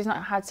 Because she's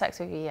not had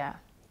sex with you yet.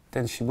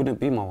 Then she wouldn't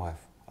be my wife.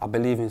 I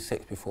believe in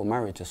sex before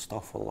marriage,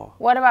 astaghfirullah.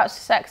 What about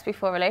sex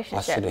before I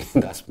relationship? shouldn't,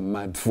 that's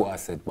mad what I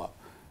said, but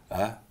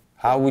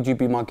how would you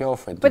be my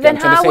girlfriend? But You get then what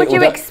I'm trying to how say? would All you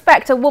that-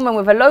 expect a woman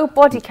with a low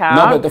body count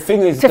No, but the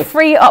thing is, to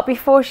free up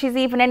before she's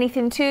even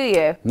anything to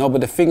you? No,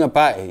 but the thing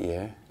about it,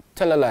 yeah,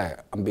 tell her like,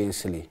 I'm being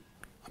silly.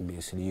 I'm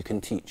being silly. You can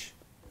teach.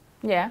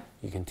 Yeah.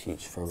 You can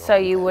teach for a So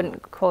you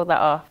wouldn't call that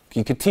off.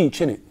 You could teach,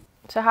 innit?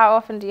 So how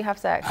often do you have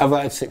sex? Have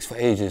I had sex for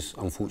ages,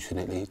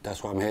 unfortunately.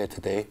 That's why I'm here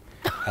today.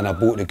 And I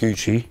bought the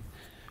Gucci.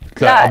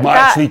 Like, I'm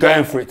actually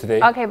going for it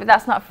today. Okay, but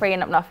that's not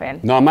freeing up nothing.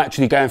 No, I'm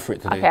actually going for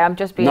it today. Okay, I'm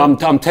just being- No,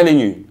 I'm telling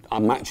you,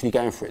 I'm actually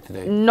going for it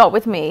today. Not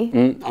with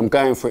me. I'm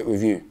going for it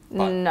with you.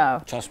 But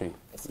No. Trust me.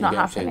 It's not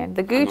happening.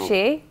 The I know.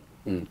 Gucci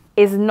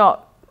is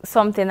not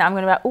something that I'm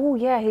going to be like, oh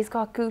yeah, he's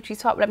got a Gucci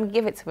top, let me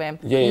give it to him.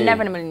 Yeah.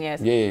 Never in a million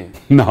years. Yeah.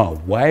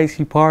 No, why is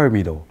she parring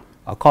me though?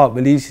 I can't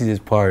believe she's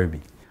just parring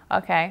me.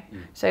 Okay,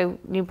 so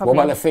you What probably...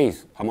 about the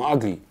face? Am I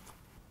ugly?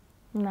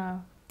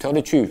 No. Tell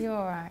the truth. You're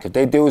alright.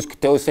 Because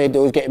they would say they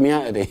was getting me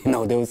out of there. You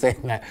know, they were saying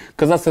like,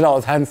 because I said I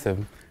was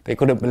handsome, they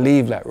couldn't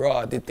believe like,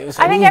 raw. They were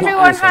saying, I think "He's not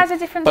everyone handsome." has a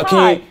different But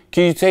type.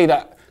 can you say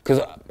that? Because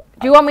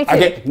Do you want me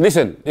to?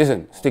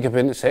 listen, stick up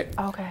in a sec.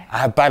 Okay. I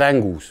have bad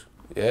angles.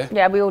 Yeah.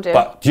 Yeah, we all do.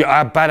 But I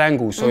have bad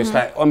angles, so it's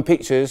like on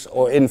pictures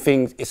or in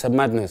things, it's a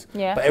madness.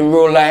 Yeah. But in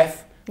real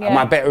life, am Yeah.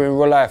 I better in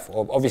real life?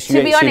 Or obviously, To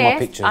you be ain't seen my honest,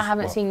 pictures. I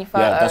haven't but- seen your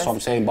Yeah, that's photos. what I'm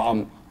saying. But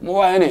I'm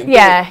alright, innit?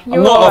 Yeah, you're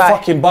I'm not alright. a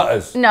fucking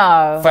butters.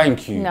 No.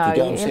 Thank you. No, Do you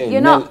get what I'm saying?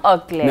 you're not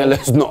ugly.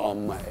 Nella's not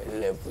on my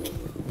level.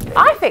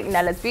 I think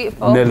Nella's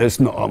beautiful. Nella's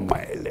not on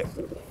my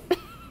level.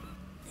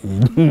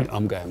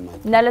 I'm going, man.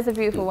 Nella's a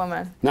beautiful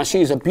woman. Now,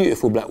 she's a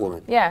beautiful black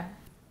woman. Yeah.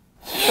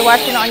 So why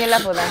is she not on your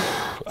level then?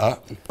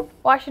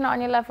 Why is she not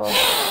on your level?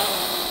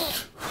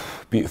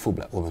 Beautiful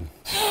black woman.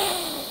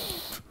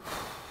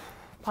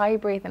 Why are you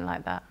breathing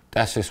like that?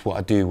 That's just what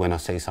I do when I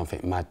say something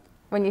mad.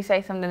 When you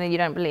say something that you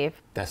don't believe.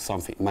 That's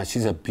something, man.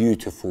 She's a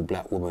beautiful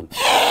black woman.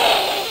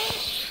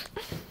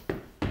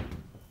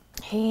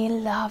 He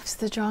loves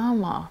the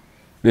drama.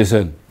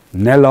 Listen,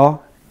 Nella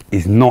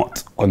is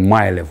not on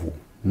my level.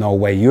 No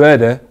way. You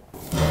heard her?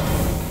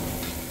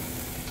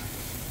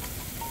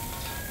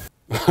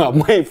 I'm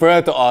waiting for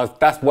her to ask.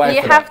 That's why.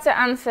 You have to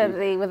answer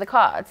with the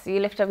cards. You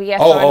lift up a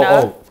yes or a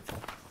no.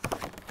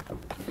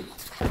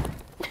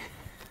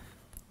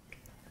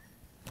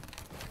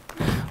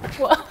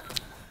 What?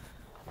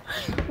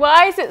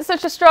 Why is it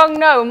such a strong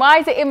no? Why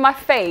is it in my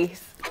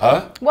face?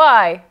 Huh?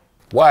 Why?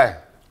 Why?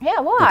 Yeah,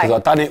 why? Because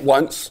I've done it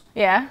once.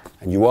 Yeah.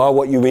 And you are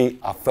what you eat.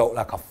 I felt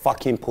like a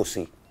fucking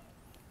pussy.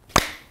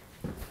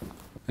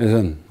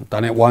 Listen, I've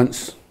done it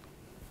once.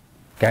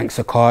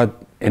 Gangster card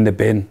in the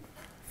bin.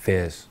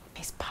 Fears.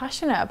 He's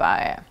passionate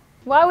about it.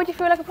 Why would you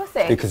feel like a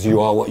pussy? Because you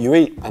are what you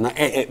eat. And I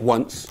ate it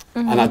once.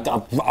 And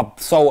I'm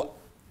so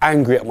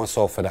angry at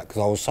myself for that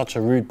because I was such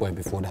a rude boy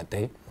before that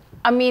day.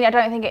 I mean, I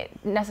don't think it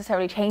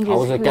necessarily changes. I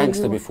was a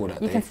gangster before that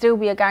day. You can still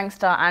be a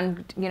gangster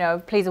and, you know,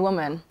 please a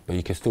woman. But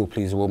you can still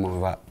please a woman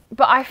without.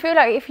 But I feel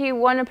like if you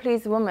want to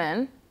please a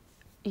woman,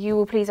 you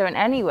will please her in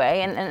any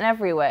way and in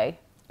every way.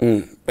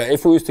 But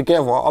if we was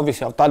together,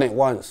 obviously I've done it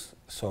once,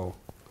 so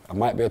I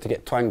might be able to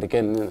get twanged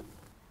again, innit?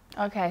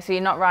 Okay, so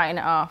you're not writing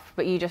it off,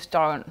 but you just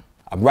don't.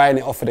 I'm writing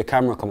it off for the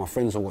camera because my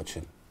friends are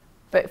watching.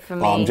 But for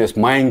me... I'm just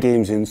mind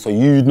gamesing, so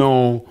you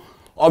know,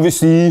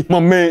 obviously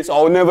my mates,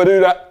 I'll never do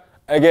that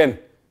again.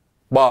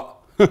 But,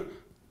 do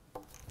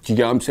you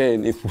get what I'm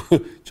saying?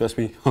 If, trust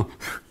me.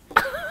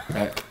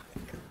 Right.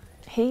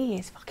 He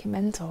is fucking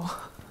mental.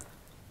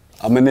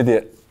 I'm an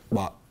idiot,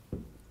 but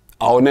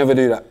I'll never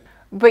do that.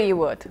 But you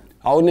would?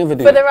 I'll never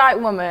do For that. the right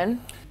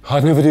woman?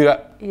 I'd never do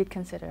that. You'd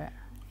consider it,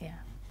 yeah.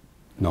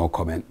 No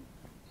comment.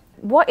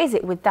 What is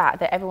it with that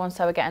everyone's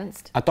so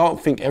against? I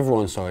don't think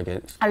everyone's so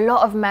against. A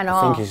lot of men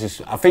are.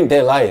 I think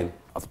they're lying.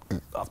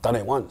 I've done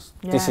it once.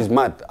 Yeah. This is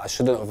mad. I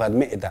shouldn't have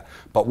admitted that.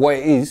 But what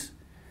it is,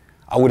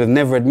 I would have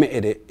never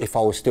admitted it if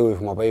I was still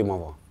with my baby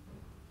mother.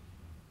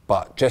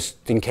 But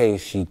just in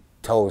case she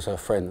tells her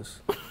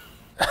friends.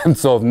 And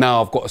so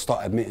now I've got to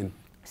start admitting.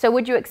 So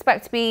would you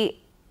expect to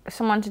be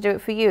someone to do it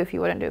for you if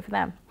you wouldn't do it for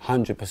them?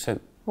 100%.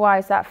 Why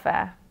is that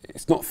fair?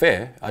 It's not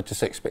fair. I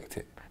just expect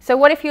it. So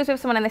what if you was with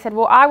someone and they said,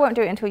 well, I won't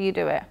do it until you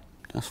do it?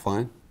 That's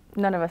fine.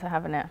 None of us are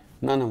having it.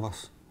 None of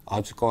us.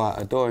 I'll just go out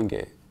the door and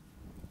get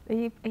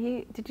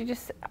it. Did you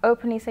just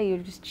openly say you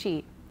just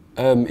cheat?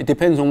 It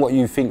depends on what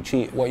you think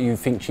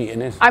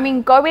cheating is. I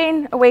mean,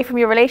 going away from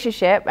your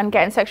relationship and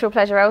getting sexual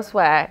pleasure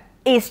elsewhere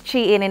is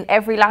cheating in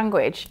every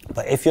language.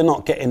 But if you're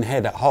not getting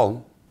head at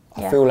home,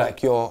 I feel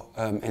like you're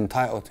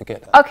entitled to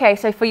get that. Okay,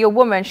 so for your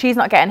woman, she's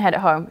not getting head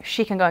at home.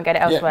 She can go and get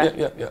it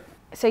elsewhere. Yeah.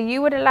 So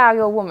you would allow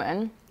your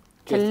woman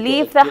to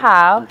leave the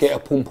house... Get a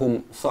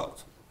pum-pum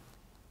sucked.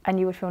 And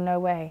you would feel no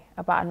way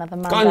about another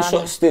man.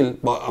 Gunshot still,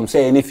 but I'm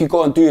saying if you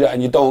go and do that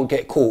and you don't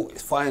get caught,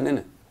 it's fine,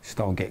 innit? Just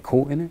don't get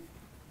caught, innit?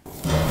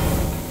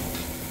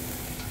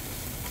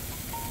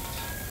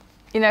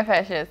 You know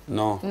fetishes?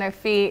 No. No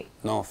feet?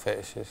 No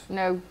fetishes.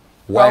 No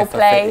role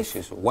play?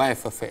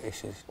 Wife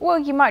fetishes. Well,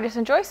 you might just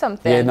enjoy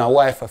something. Yeah, no,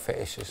 wife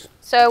fetishes.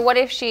 So what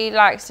if she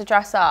likes to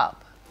dress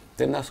up?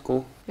 Then that's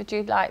cool. Would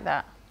you like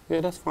that?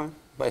 Yeah, that's fine.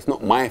 But it's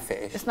not my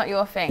fetish. It's not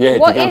your thing? Yeah,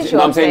 what is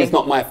your thing? I'm saying it's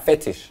not my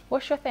fetish.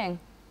 What's your thing?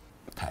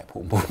 Tight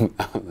pum pum.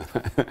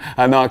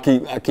 I know I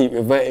keep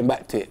reverting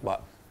back to it,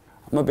 but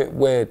I'm a bit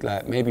weird,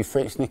 like maybe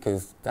French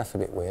knickers, that's a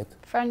bit weird.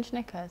 French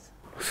knickers?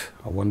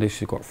 I wonder if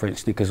she's got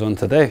French knickers on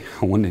today.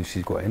 I wonder if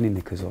she's got any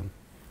knickers on.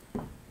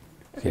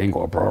 She ain't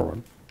got a bra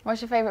on.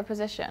 What's your favourite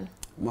position?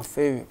 My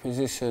favourite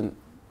position,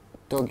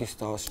 doggy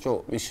style,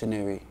 stroke,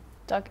 missionary.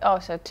 Oh,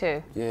 so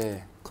two? Yeah,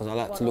 because I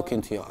like to look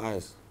into your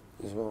eyes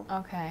as well.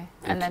 Okay,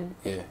 and then?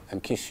 Yeah,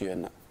 and kiss you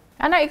and that.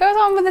 I know, he goes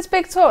on with this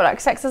big talk, like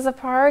sex is a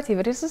priority,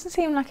 but it doesn't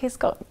seem like he's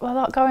got a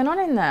lot going on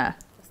in there.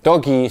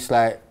 Doggy, it's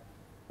like,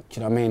 do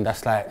you know what I mean?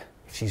 That's like,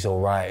 if she's all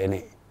right,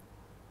 innit?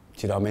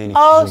 Do you know what I mean? If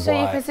Oh, she's so all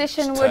your right,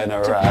 position just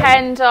would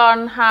depend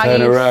on how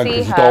turn you around,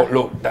 see her. you don't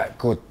look that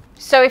good.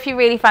 So if you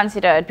really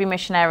fancied her, it'd be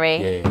missionary.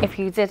 Yeah. If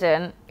you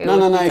didn't, it No,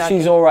 would be if doggy.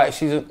 she's all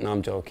right, no,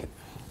 I'm joking.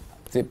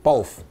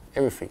 Both,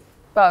 everything.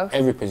 Both?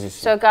 Every position.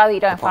 So a girl that you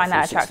don't Apart find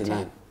that from attractive?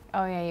 69.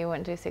 Oh yeah, you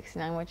wouldn't do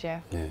 69, would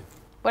you? Yeah.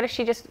 What if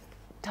she just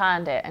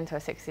turned it into a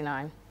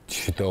 69?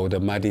 You know the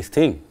maddest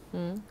thing?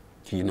 Do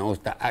you know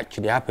that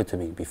actually happened to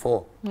me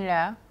before?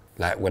 Yeah.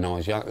 Like when I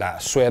was young, like I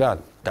swear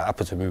that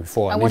happened to me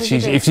before. And what did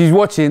you do? If she's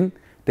watching,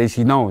 then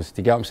she knows.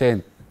 Do you get what I'm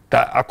saying?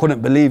 That I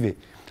couldn't believe it.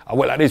 I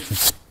went like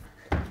this.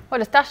 What,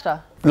 just dashed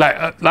her?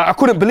 Like I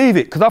couldn't believe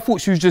it because I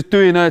thought she was just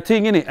doing her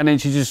thing, innit? And then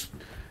she just,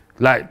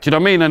 like, do you know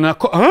what I mean? And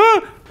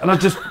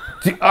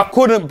I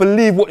couldn't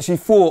believe what she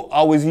thought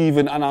I was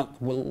even,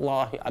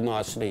 wallahi, I know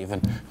I shouldn't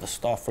even, the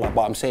stuff like,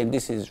 but I'm saying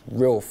this is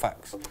real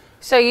facts.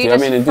 So you Do know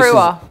just what I mean? threw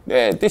her?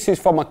 Yeah, this is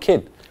from a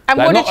kid. And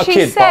like, what not did a she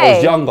kid, but I was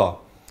say? younger.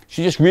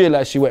 She just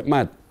realised she went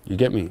mad, you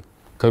get me?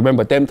 Because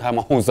remember, them time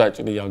I was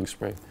actually young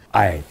spray.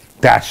 I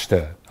dashed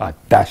her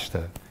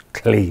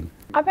clean.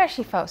 I bet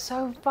she felt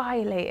so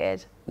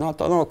violated. No, I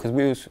don't know, because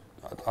we was,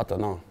 I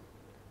don't know.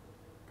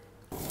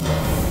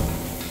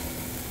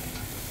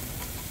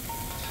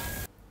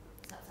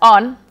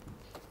 On.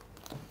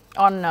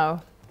 On,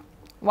 no.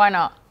 Why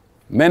not?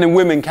 Men and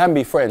women can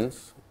be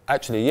friends.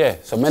 Actually, yeah.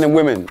 So men and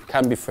women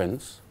can be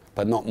friends,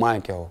 but not my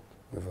girl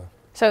with her.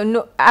 So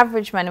no,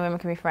 average men and women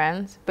can be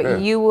friends, but Yeah.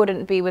 you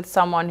wouldn't be with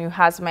someone who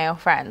has male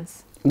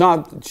friends.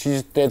 No,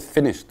 they're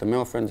finished. The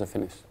male friends are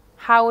finished.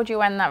 How would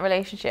you end that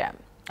relationship?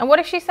 And what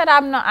if she said,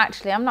 I'm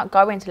not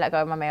going to let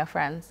go of my male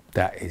friends?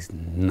 That is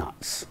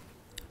nuts.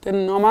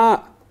 Then I'm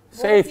out.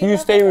 Say if you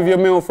stay with your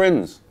male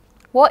friends.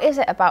 What is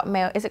it about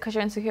male? Is it because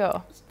you're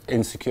insecure?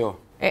 Insecure.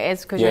 It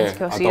is because Yeah, you're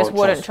insecure, so I you just don't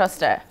wouldn't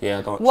trust it. Yeah,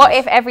 I don't What trust.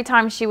 if every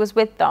time she was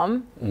with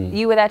them,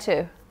 you were there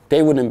too?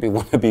 They wouldn't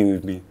want to be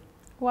with me.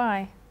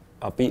 Why?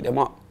 I'll beat them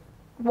up.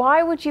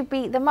 Why would you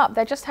beat them up?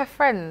 They're just her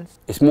friends.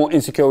 It's more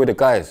insecure with the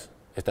guys,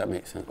 if that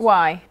makes sense.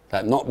 Why?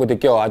 Like, not with the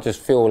girl, I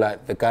just feel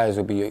like the guys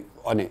will be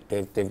on it.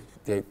 They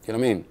you know what I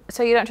mean?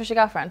 So you don't trust your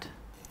girlfriend?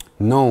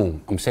 No,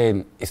 I'm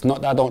saying it's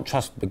not that I don't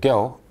trust the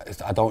girl,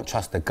 it's I don't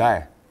trust the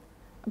guy.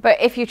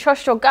 But if you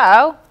trust your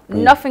girl,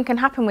 nothing can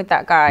happen with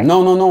that guy.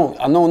 No,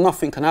 I know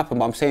nothing can happen,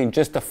 but I'm saying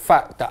just the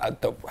fact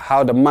that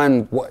how the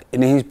man, what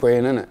in his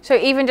brain, innit? So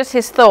even just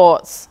his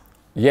thoughts.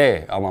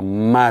 Yeah, I'm a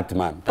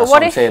madman. That's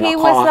what what I'm if saying. he I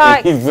was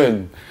can't like-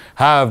 even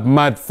have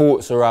mad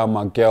thoughts around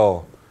my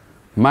girl.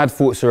 Mad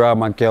thoughts around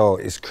my girl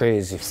is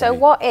crazy for So me.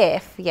 what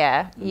if,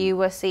 you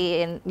were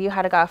you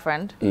had a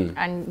girlfriend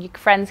and your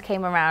friends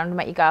came around,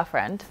 met your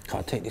girlfriend.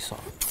 Can't take this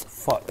off.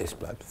 Fuck this,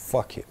 blood.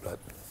 Fuck it, blood.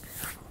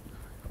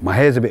 My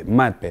hair's a bit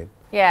mad, babe.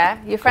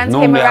 Yeah, your friends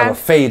came Normally I have around, a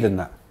fade and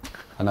that.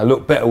 And I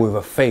look better with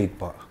a fade,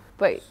 but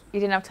but you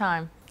didn't have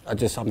time.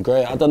 I'm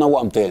great. I don't know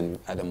what I'm doing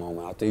at the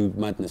moment. I do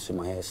madness in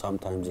my hair.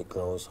 Sometimes it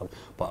grows,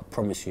 but I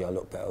promise you I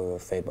look better with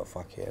a fade, but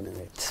fuck it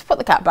anyway. Just put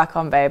the cap back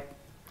on, babe.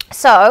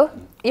 So,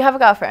 you have a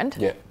girlfriend.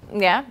 Yeah.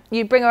 Yeah.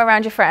 You bring her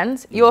around your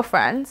friends,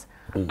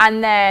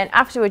 and then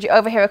afterwards you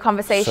overhear a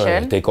conversation.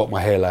 Sorry, they got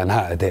my hairline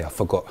out of there. I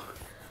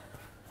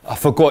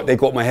forgot they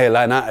got my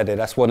hairline out of there.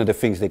 That's one of the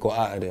things they got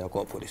out of there. I've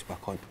got to put this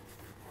back on.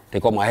 They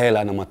got my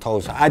hairline on my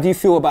toes. How do you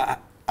feel about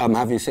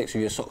having sex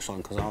with your socks on?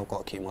 Because I've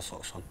got to keep my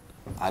socks on.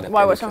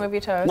 Why, what's wrong with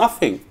your toes?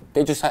 Nothing.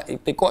 They just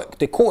they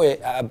caught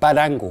it at a bad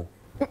angle,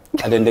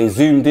 and then they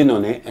zoomed in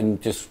on it and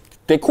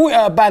they caught it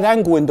at a bad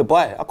angle in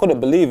Dubai. I couldn't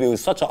believe it. It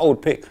was such an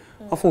old pic.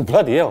 I thought,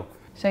 bloody hell.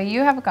 So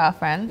you have a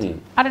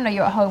girlfriend. I don't know,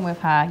 you're at home with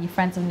her, your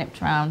friends have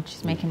nipped around,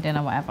 she's making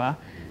dinner, whatever.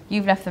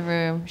 You've left the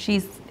room,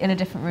 she's in a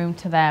different room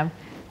to them.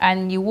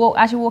 And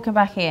as you're walking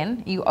back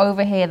in, you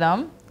overhear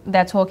them.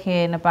 They're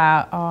talking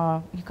about,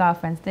 oh, your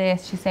girlfriend's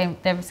this.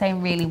 They're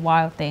saying really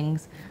wild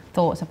things,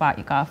 thoughts about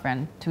your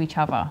girlfriend to each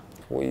other.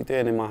 What are you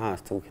doing in my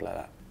house talking like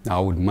that? I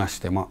would mash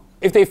them up.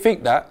 If they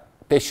think that,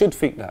 they should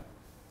think that.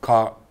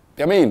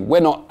 I mean, we're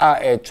not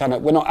out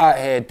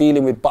here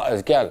dealing with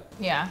Butter's girl.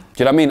 Yeah.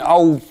 Do you know what I mean?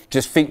 I'll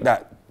just think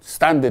that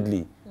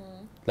standardly.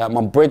 Like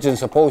my brethren's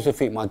supposed to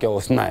think my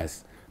girl's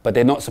nice, but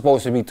they're not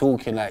supposed to be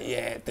talking like,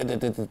 yeah, da da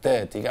da da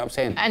da. Do you get what I'm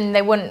saying? And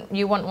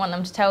you wouldn't want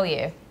them to tell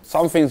you.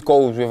 Some things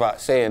goes without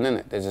saying,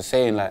 innit? There's a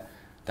saying like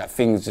that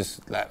things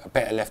just like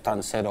better left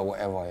unsaid or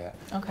whatever,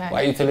 yeah. Okay.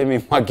 Why are you telling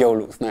me my girl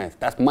looks nice?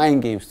 That's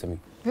mind games to me.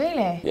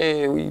 Really?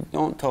 Yeah,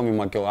 don't tell me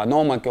my girl. I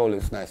know my girl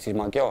looks nice. She's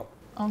my girl.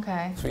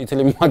 Okay. So you're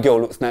telling me my girl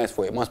looks nice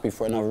for it? It must be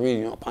for another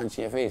reason, not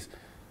punching your face.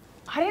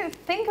 I didn't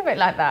think of it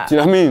like that. Do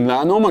you know what I mean? Like,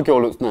 I know my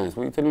girl looks nice.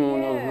 What are you telling me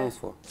my girl looks nice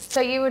for?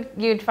 So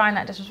you'd find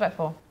that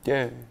disrespectful?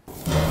 Yeah.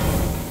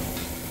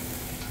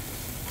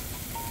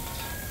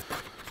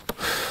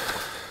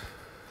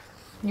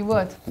 You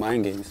would?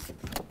 Mind games.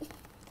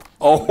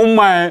 Oh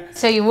my.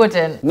 So you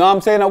wouldn't? No,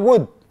 I'm saying I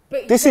would.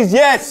 This is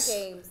yes.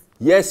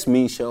 Yes,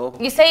 Michelle.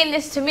 You're saying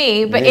this to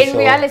me, but Michelle. in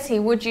reality,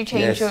 would you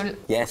change your...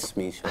 Yes,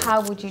 Michelle.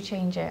 How would you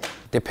change it?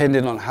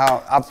 Depending on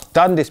how... I've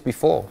done this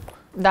before.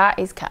 That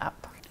is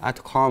cap. I had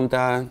to calm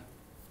down.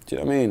 Do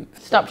you know what I mean?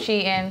 Stop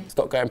cheating.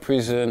 Stop going to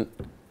prison.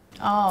 Do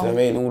you know what I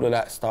mean? All of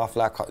that stuff.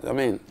 Like, I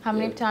mean... How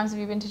many times have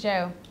you been to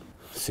jail?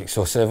 6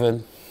 or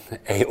 7.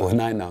 8 or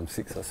 9 now. I'm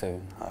 6 or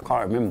 7. I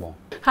can't remember.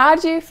 How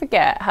do you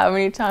forget how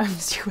many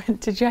times you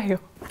went to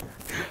jail?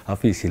 I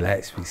think she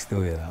likes me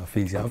still, you know. I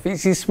think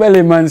she's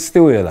smelling man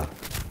still, you know.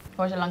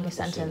 What was your longest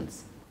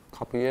sentence?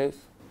 Couple years.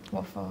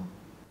 What for?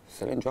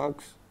 Selling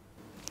drugs.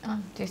 Oh,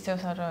 do you still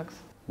sell drugs?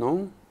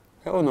 No?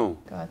 Hell no.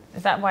 God.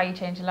 Is that why you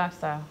changed your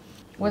lifestyle?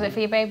 Was it for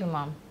your baby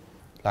mum?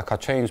 Like, I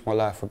changed my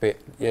life a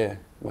bit, yeah,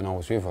 when I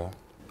was with her.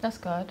 That's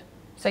good.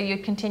 So you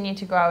continue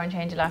to grow and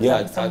change your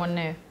lifestyle with someone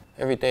new?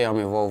 Every day I'm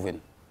evolving.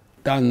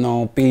 Don't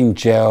know, been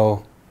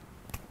jail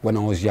when I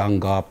was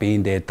younger,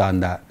 been there, done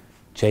that,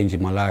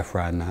 changing my life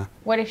right now.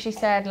 What if she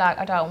said, like,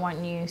 I don't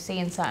want you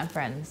seeing certain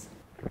friends?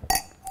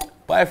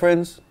 Bye,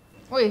 friends.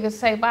 Well, you could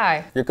say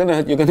bye. You're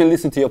gonna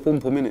listen to your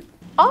pum pum, innit?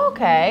 Oh,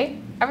 okay.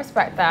 I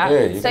respect that.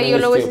 Yeah, so gonna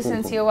you'll always listen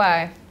listen to to your your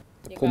wife?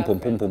 Pum pum,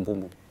 pum pum,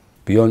 pum pum.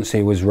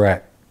 Beyonce was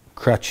right.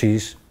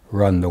 Crutches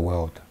run the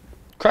world.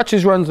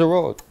 Crutches runs the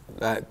world.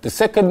 Like, the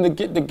second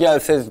the girl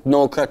says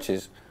no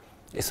crutches,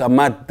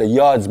 the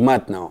yard's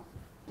mad now.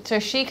 So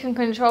she can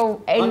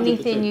control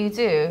anything 100%. you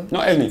do?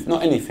 Not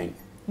anything.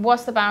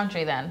 What's the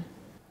boundary then?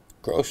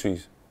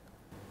 Groceries.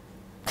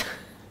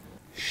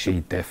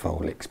 She defo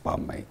licks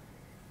bum, mate.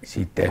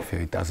 She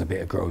definitely does a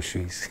bit of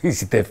groceries.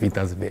 She definitely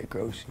does a bit of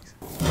groceries.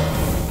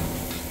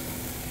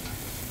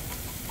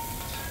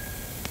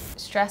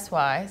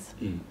 Stress-wise,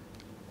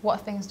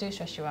 what things do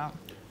stress you out?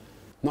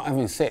 Not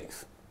having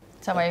sex.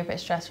 So why are you a bit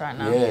stressed right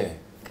now? Yeah.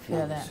 I feel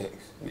Not that. sex.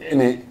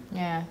 Innit?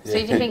 Yeah. So do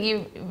you think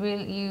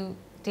you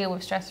deal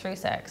with stress through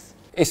sex?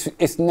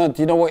 It's not,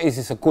 you know what it is?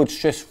 It's a good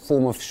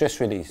form of stress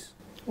release.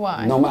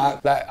 Why? No matter,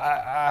 like,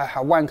 I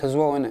wank as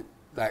well, innit?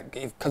 Like,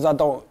 because I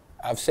don't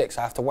have sex,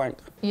 I have to wank.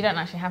 You don't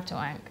actually have to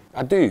wank.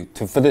 I do.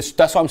 For this,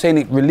 that's what I'm saying,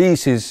 it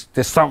releases,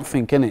 there's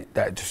something in it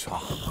that just, do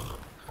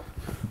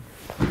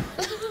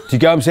you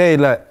get what I'm saying?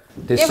 Like,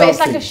 there's Yeah, something.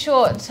 but it's like a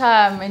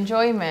short-term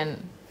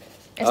enjoyment.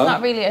 It's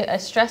not really a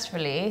stress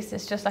release,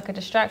 it's just like a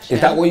distraction.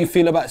 Is that what you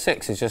feel about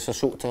sex? It's just a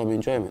short-term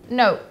enjoyment?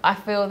 No, I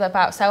feel that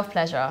about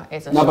self-pleasure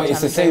is a No, short-term but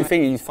it's the same enjoyment.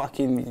 thing, you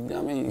fucking, you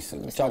know what I mean?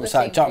 It jumps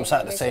same out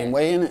thing, the same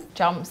way, innit?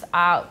 Jumps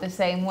out the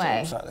same way.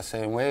 Jumps out the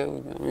same way, you know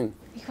what I mean?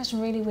 You've got some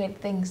really weird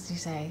things to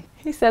say.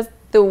 He says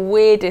the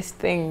weirdest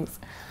things.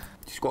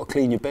 You just got to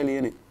clean your belly,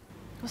 innit?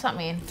 What's that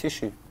mean?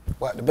 Tissue,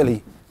 wipe the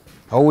belly.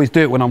 I always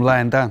do it when I'm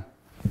lying down.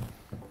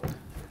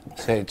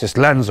 So it just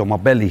lands on my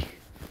belly.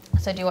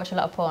 So do you watch a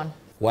lot of porn?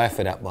 Why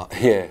for that, but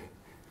yeah.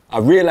 I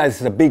realise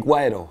it's a big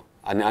why though,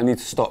 and I need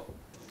to stop.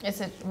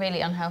 It's really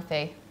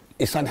unhealthy.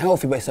 It's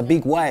unhealthy, but it's a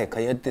big why,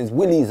 because there's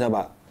willies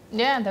about.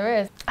 Yeah, there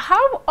is.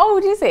 How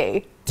old is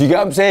he? Do you get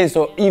what I'm saying?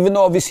 So even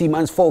though obviously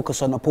man's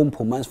focused on the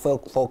pum-pum, man's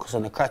focused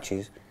on the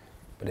crutches,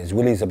 but there's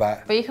willies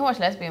about. But you can watch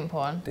lesbian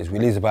porn. There's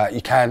willies about, you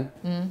can.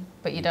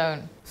 But you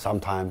don't.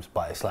 Sometimes,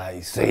 but it's like,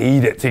 it's a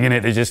eat thing,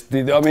 innit? They just,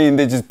 you know what I mean?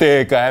 They just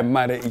there going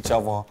mad at each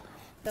other.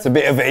 It's a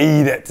bit of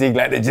an eat thing,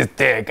 like they just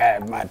there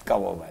going mad.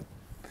 Come on, man.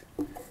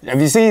 Have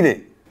you seen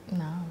it?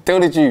 No. Tell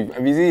the truth,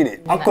 have you seen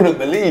it? I couldn't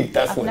believe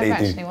that's what they do. I've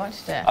never actually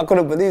watched it. I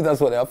couldn't believe that's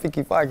what they. I think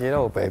you fucking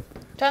know, babe.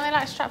 Don't they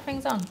like strap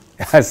things on?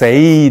 I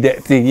say,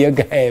 that thing, you're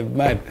going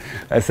mad.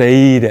 I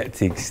say, that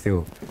thing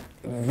still.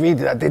 Read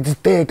that, they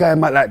just there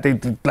going mad, like they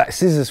do like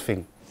scissors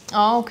thing.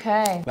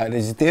 Okay. Like they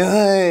just there,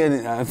 hey,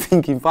 and I'm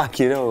thinking,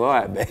 fucking hell,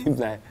 alright, babe.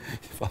 Like,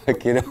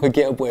 fucking hell,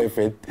 get a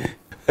boyfriend.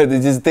 And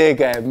they're just there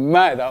going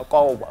mad. Like,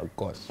 oh my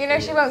gosh. You know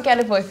she won't get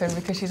a boyfriend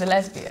because she's a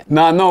lesbian.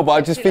 No, but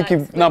I just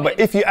thinking, no, but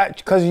if you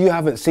actually, because you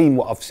haven't seen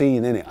what I've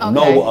seen in it, I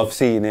know what I've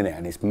seen in it,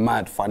 and it's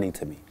mad funny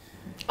to me.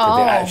 Oh.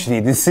 They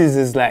actually, the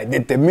scissors, like,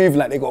 they move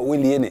like they got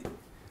Willy in it,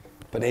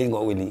 but they ain't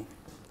got Willy.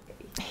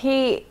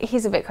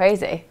 He's a bit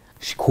crazy.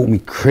 She called me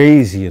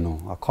crazy, you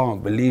know. I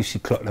can't believe she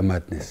clocked the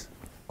madness.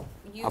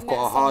 I've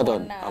got a hard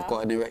on. I've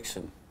got an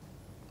erection.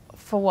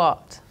 For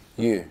what?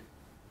 You.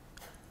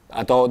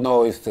 I don't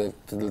know if the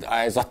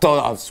eyes.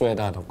 I swear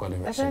that I've got an I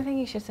don't erection. think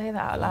you should say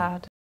that out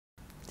loud.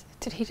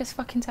 Did he just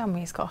fucking tell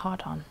me he's got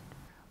hard on?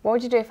 What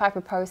would you do if I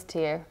proposed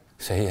to you?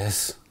 Say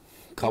yes.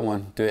 Come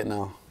on, do it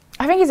now.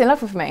 I think he's in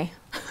love with me.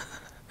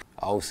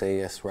 I'll say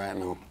yes right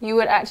now. You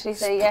would actually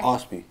say yes?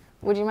 Ask me.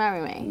 Would you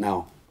marry me?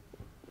 Now.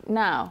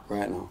 Now?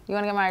 Right now. You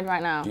want to get married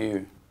right now?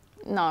 You.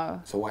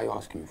 No. So why are you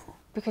asking me for?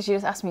 Because you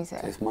just asked me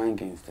to. It's mind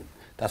games then.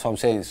 That's what I'm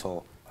saying.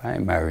 So I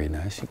ain't marrying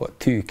her. She got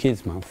 2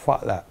 kids, man.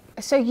 Fuck that.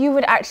 So you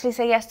would actually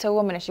say yes to a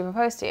woman if she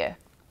proposed to you?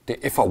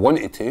 If I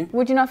wanted to.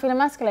 Would you not feel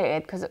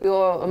emasculated because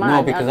you're a man?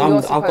 No, because and you're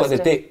I've got the supposed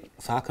to- dick.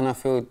 So how can I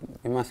feel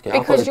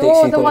emasculated? Because I've got the dick,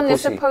 you're she's the got one the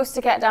that's pussy. supposed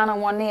to get down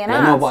on one knee and Yeah,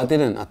 ask. no, but I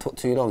didn't. I took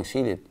too long.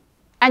 She did.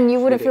 And you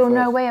She wouldn't did feel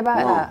no first. way about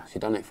No, that? she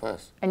done it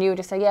first. And you would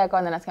just say, yeah, go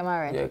on then, let's get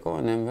married? Yeah, go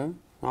on then, man.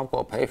 I've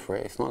got to pay for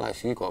it. It's not like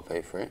she's got to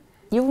pay for it.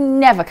 You'll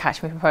never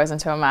catch me proposing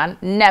to a man.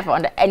 Never,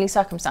 under any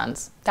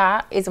circumstance.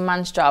 That is a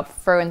man's job,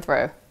 through and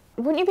through.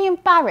 Wouldn't you be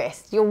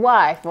embarrassed? Your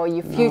wife or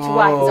your future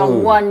wife is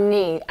on one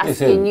knee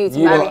asking you to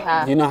marry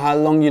her. You know how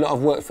long you lot have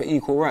worked for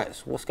equal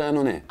rights? What's going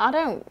on here?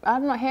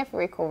 I'm not here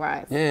for equal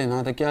rights. Yeah,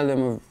 no, the girl, them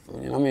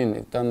have, you know what I mean?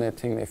 They've done their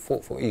thing. They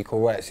fought for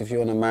equal rights. If you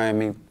want to marry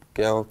me,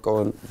 girl, go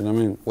on. You know what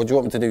I mean? What do you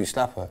want me to do?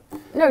 Slap her?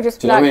 No,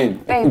 just Do you know like, what I mean?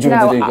 babe, What do you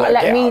want no, me to do? Like,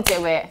 let get me up.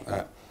 do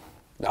it.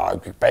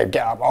 No, babe,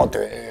 get up. I'll do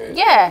it.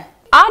 Yeah.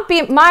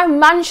 My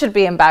man should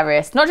be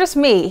embarrassed. Not just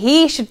me.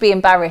 He should be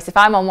embarrassed if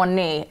I'm on one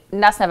knee.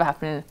 And that's never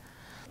happening.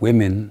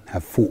 Women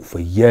have fought for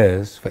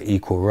years for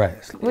equal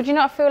rights. Would you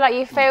not feel like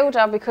you failed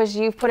her because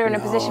you've put her in a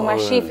position where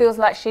she feels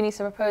like she needs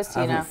to propose to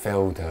I you now? haven't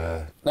failed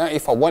her. No,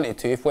 if I wanted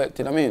to, do you know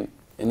what I mean?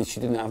 And if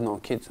she didn't have no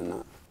kids and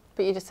that.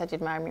 But you just said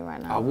you'd marry me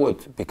right I now.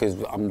 would, because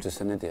I'm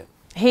just an idiot.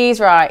 He's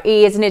right.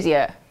 He is an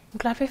idiot. I'm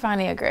glad we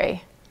finally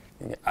agree.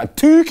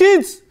 2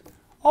 kids?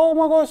 Oh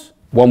my gosh.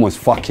 1 was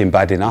fucking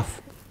bad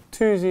enough.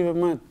 2's even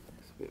mad.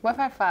 What if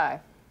I had 5?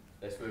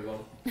 Let's move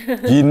on.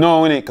 You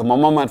know, innit? Because my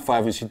mum had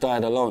 5 and she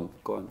died alone.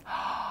 Go on.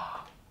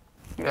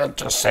 Yeah,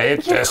 just say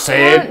it, just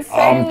say can't it. say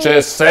I'm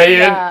just saying.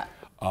 that.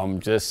 I'm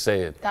just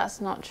saying.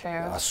 That's not true.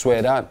 I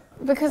swear that.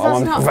 Because my that's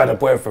mum not. never had a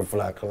boyfriend for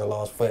like the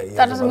last 30 years.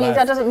 That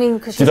doesn't mean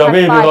because Do she's you know what I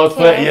had mean? The 5 last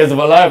kids. 30 years of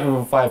her life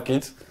with 5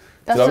 kids.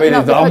 That's Do you know what I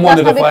mean? not I'm one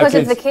of the 5 because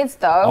kids. of the kids,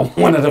 though.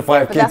 I'm one of the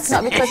 5 But kids. that's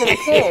not because of the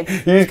kids.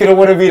 Who's gonna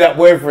want to be that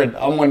boyfriend?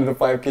 I'm one of the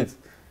 5 kids.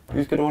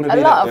 Who's gonna want to A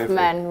be that lot of boyfriend?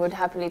 men would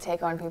happily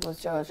take on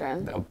people's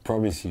children. I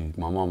promise you,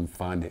 my mum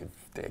found it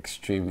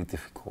extremely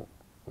difficult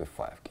with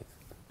 5 kids.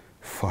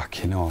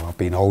 Fucking hell, I've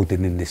been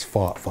holding in this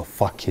fart for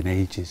fucking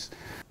ages.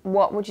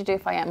 What would you do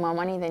if I earned more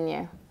money than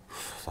you?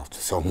 I have to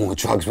sell more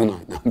drugs,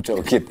 wouldn't I? No, I'm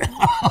joking.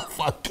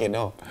 Fucking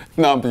hell.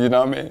 No, but you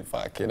know what I mean?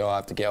 Fucking hell, I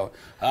have to get out.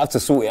 I have to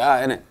sort it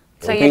out, innit?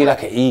 So It'd be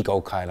like an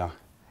ego kind of.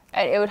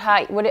 It would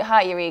hurt. Would it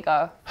hurt your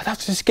ego? I'd have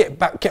to just get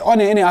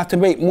on it, innit? I have to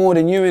make more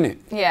than you, innit?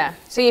 Yeah.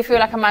 So you feel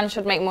like a man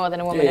should make more than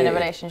a woman in a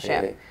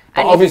relationship? Yeah.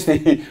 But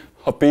obviously,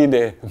 I've been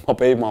there. My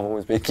baby mother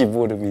was making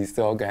more than me,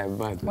 still getting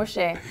mad. Was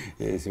she?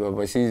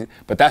 Yeah,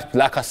 but that's,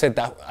 like I said,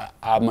 that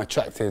I'm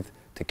attracted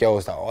to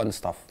girls that are on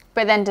stuff.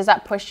 But then does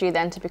that push you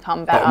then to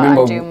become better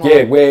remember, and do more?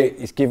 Yeah, where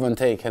it's give and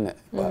take, innit?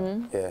 But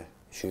yeah,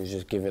 she was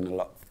just giving a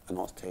lot and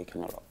I was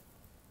taking a lot.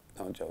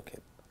 No, I'm joking.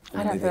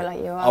 I don't feel like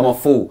you are. I'm a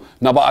fool.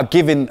 No, but I'm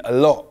giving a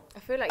lot I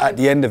feel like at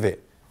the end of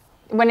it.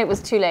 When it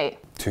was too late?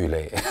 Too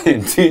late.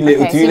 Too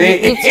little, Okay, too so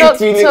late.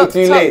 you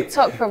Too late.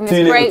 took from Too this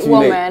little, great too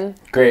late. woman,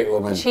 Great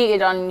woman.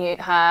 cheated on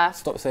her,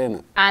 Stop saying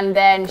it. and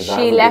then 'Cause I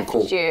she haven't been left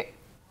caught. you.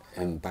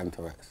 And bang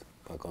to Rex.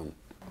 But gone.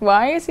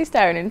 Why is he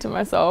staring into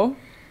my soul?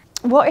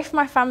 What if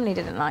my family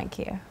didn't like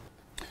you?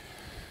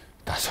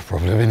 That's a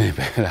problem, isn't it?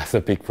 That's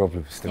a big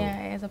problem still. Yeah,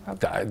 it is a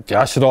problem.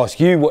 I should ask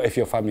you what if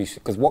your family,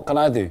 because what can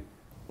I do?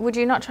 Would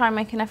you not try and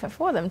make an effort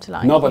for them to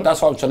like No, you? but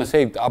that's what I'm trying to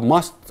say. I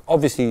must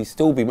obviously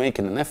still be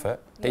making an effort.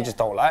 They just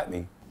don't like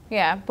me.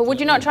 Yeah, but would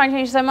you not try and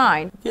change their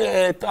mind?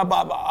 Yeah,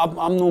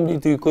 I'm normally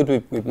do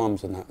good with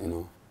mums and that, you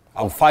know.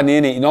 I'm funny,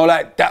 innit? You know,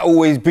 like, that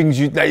always brings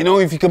you, like, you know,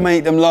 if you can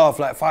make them laugh,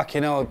 like,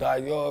 fucking hell,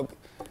 like, you're, do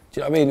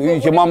you know what I mean?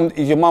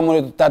 Is your mum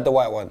or dad the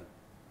white one?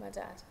 My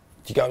dad.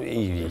 You go,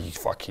 he's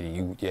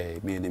fucking, yeah,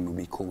 me and him will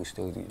be cool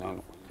still, you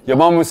know. Your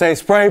mum would say,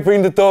 Spray,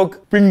 bring the dog.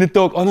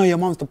 Oh no, your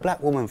mum's the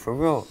black woman, for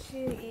real.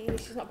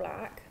 She's not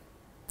black.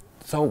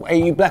 So, are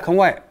you black and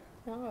white?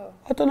 No.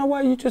 I don't know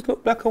why you just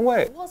look black and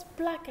white. What's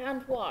black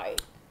and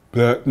white?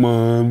 Black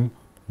mum,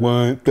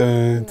 white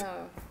dad.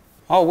 No.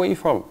 Oh, where you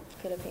from?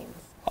 Philippines.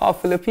 Oh,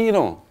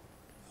 Filipino.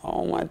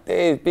 Oh my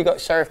days, big up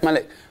Sheriff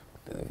Malik.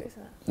 Who's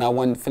that? Now,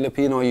 one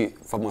Filipino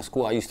from my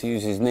school, I used to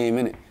use his name,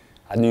 innit?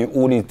 I knew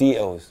all these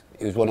details.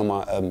 It was one of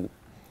my,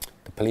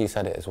 the police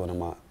had it as one of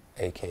my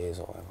AKs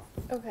or whatever.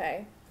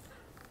 Okay.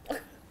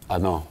 I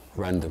know,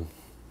 random.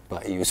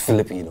 But he was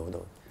Filipino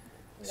though.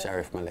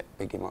 Sheriff Malik,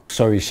 big him up.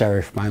 Sorry,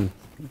 Sheriff, man.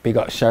 Big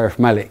up Sheriff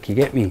Malik, you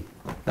get me?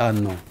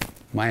 Don't know.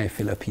 My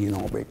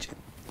Filipino bridge.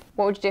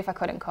 What would you do if I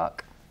couldn't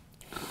cook?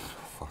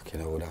 Fucking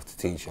hell, I would have to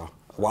teach her.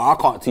 Well, I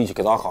can't teach you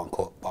because I can't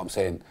cook, but I'm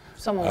saying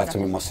Someone I'd would have to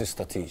have make to. my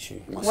sister teach you.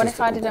 What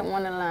if I didn't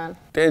want to learn?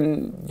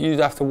 Then you'd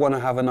have to want to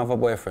have another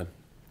boyfriend.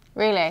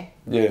 Really?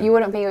 Yeah. You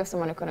wouldn't be with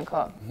someone who couldn't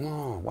cook?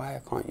 No,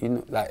 why can't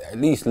you, like, at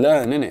least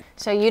learn, innit?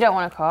 So you don't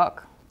want to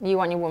cook, you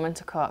want your woman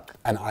to cook.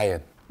 And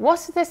iron.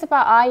 What's this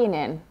about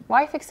ironing?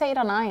 Why are you fixated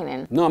on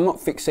ironing? No, I'm not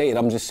fixated,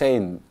 I'm just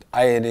saying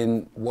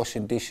ironing,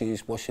 washing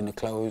dishes, washing the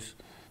clothes.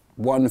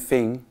 One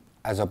thing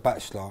as a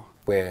bachelor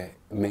where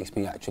it makes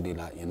me actually,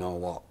 like, you know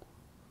what,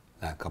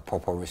 like a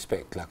proper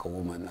respect like a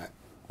woman, like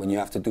when you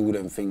have to do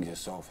them things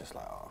yourself, it's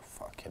like, oh,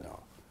 fucking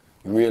hell.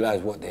 You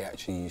realise what they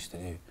actually used to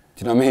do.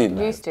 Do you know what I mean?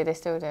 Like, Used to, they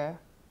still do.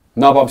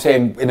 no, but I'm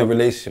saying in a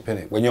relationship,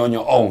 innit? When you're on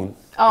your own,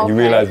 Oh, and you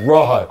okay. realise,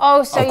 right,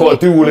 Oh, so I've got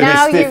to do all of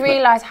now this you stuff.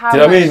 realise how Do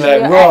you know what I mean? much Like,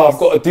 your right, ex- I've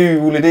got to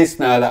do all of this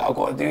now. Like, I've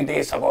got to do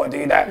this, I've got to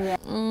do that.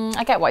 Yeah.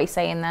 I get what you're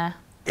saying there.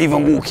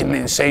 Even walking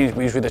in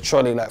Sainsbury's with a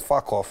trolley, like,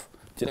 fuck off.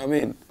 Do you know what I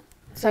mean?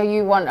 So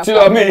you want a Do you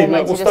know what I mean? woman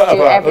Like, to what's just that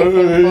do about?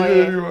 everything for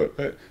you.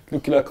 Like,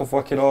 looking like a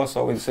fucking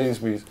arsehole in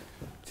Sainsbury's. Do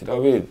you know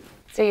what I mean?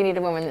 So you need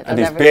a woman that does And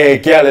this everything. bare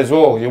gal as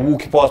well. You're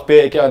walking past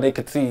bare gal and they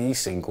can see he's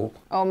single.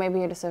 Or maybe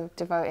you're just a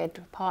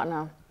devoted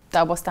partner.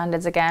 Double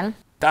standards again.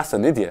 That's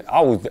an idiot. I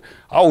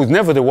was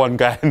never the one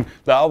guy. Like,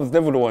 I was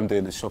never the one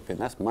doing the shopping.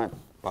 That's mad.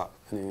 But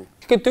anyway,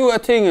 she could do her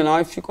thing, you know.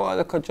 If she got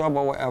like a job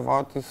or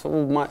whatever,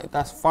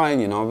 that's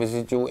fine, you know.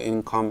 Residual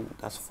income,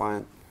 that's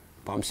fine.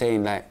 But I'm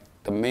saying, like,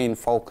 the main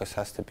focus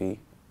has to be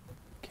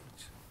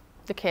kids.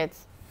 The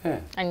kids.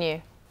 Yeah. And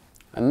you.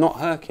 And not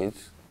her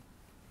kids.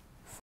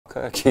 Fuck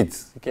her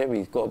kids. You get me?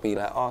 It's got to be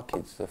like our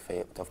kids.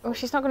 Oh,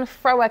 she's not going to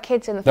throw her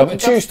kids in the No, fucking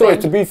but true story. To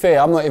dustbin. be fair,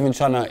 I'm not even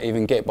trying to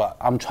even get, but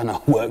I'm trying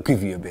to work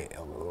with you a bit.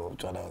 I'm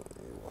trying to.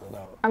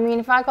 I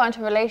mean, if I got into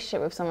a relationship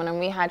with someone and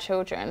we had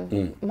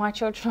children, my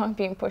children aren't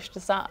being pushed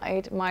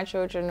aside. My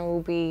children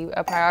will be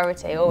a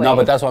priority always. No,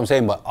 but that's what I'm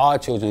saying. But our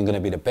children are going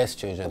to be the best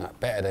children, like,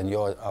 better than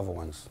your other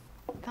ones.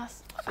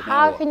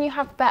 How can you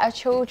have better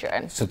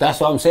children? So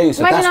that's what I'm saying.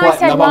 So Imagine that's I why.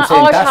 said No, but I'm my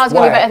saying our that's child's why.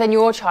 going to be better than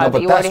your child No, that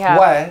but you that's already have.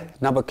 why.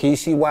 No, but can you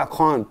see why I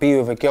can't be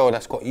with a girl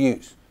that's got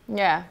youths?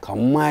 Yeah. Cause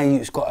my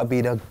youth's got to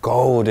be the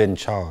golden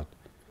child.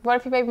 What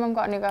if your baby mum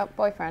got a new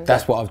boyfriend?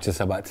 That's what I was just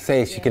about to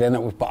say. She could end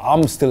up with, but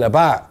I'm still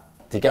about.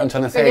 Do you get what I'm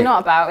trying to But say? you're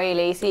not about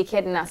really. You see your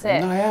kid and that's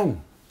it. No, I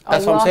am. Oh,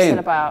 That's you what I'm are saying. still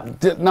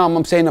about. No,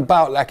 I'm saying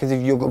about, like, as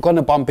if you're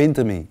gonna bump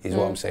into me, is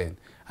what I'm saying.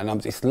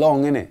 And it's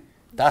long, innit?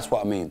 That's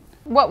what I mean.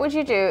 What would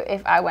you do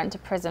if I went to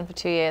prison for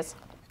 2 years?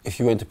 If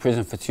you went to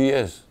prison for 2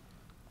 years,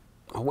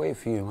 I'll wait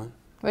for you, man.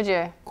 Would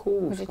you?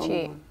 Cool. Would you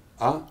cheat?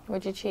 Huh?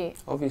 Would you cheat?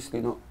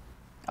 Obviously not.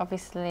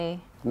 Obviously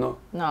No.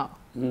 not.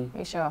 Are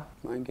you sure?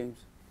 Mind games.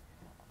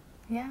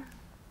 Yeah.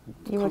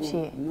 You would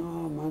cheat?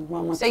 No, man. Why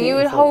am I So you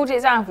would hold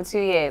it down for 2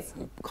 years?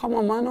 Come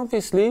on, man,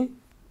 obviously.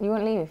 You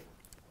wouldn't leave?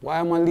 Why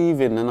am I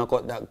leaving? And I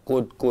got that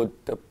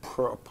the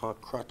proper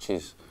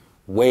crutches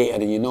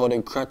waiting, and you know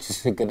them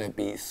crutches are gonna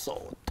be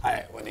so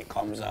tight when it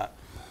comes out.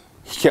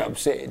 You get what I'm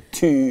saying?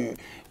 2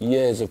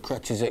 years of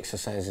crutches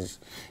exercises.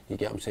 You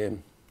get what I'm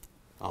saying?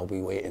 I'll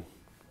be waiting.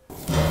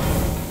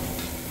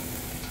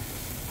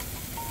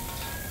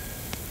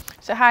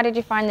 So how did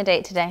you find the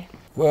date today?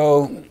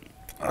 Well,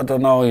 I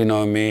don't know, you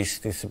know me.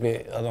 It's a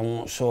bit, I'm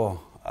not sure.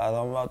 I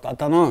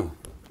don't know.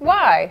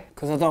 Why?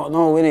 Because I don't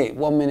know, innit?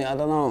 1 minute, I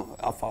don't know.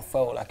 If I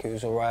felt like it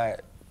was alright,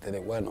 then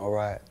it went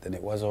alright, then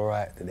it was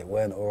alright, then it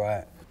weren't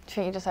alright. Do you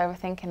think you're just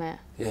overthinking it?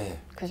 Yeah.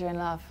 Because you're in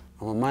love?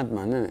 I'm a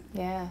madman, innit?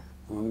 Yeah.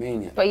 I'm a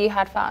maniac. But you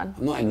had fun?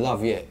 I'm not in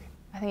love yet.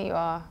 I think you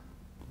are.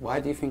 Why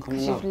do you think I'm in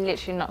Because love? you've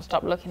literally not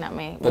stopped looking at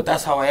me. But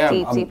that's how I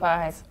am. Deep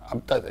eyes.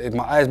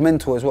 My eyes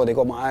mental as well. They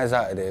got my eyes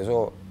out of there as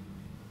well.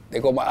 They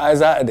got my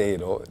eyes out of there, you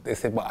know. They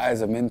said my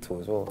eyes are mental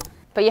as well.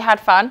 But you had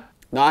fun?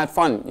 No, I had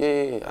fun.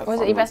 Yeah.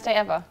 Was it your best date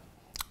ever?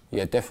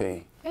 Yeah,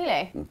 definitely.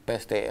 Really?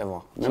 Best date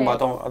ever. Remember, I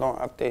don't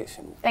have dates,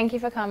 you know. Thank you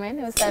for coming.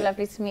 It was so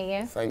lovely to meet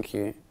you. Thank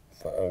you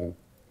for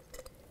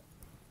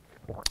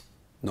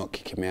not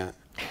kicking me out.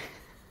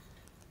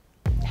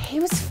 He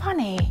was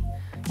funny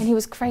and he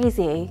was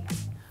crazy.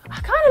 I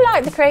kind of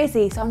like the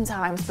crazy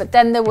sometimes, but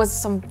then there was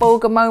some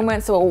vulgar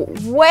moments that were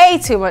way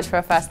too much for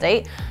a first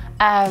date.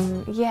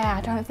 Yeah,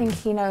 I don't think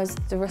he knows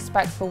the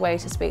respectful way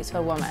to speak to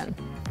a woman.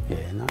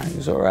 Yeah, no, it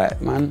was alright,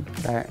 man.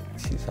 Like,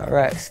 she's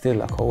alright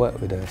still. I can work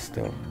with her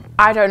still.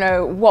 I don't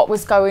know what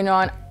was going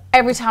on.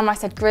 Every time I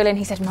said grilling,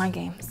 he said mind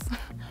games.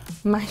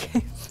 Mind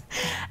games.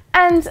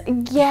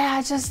 And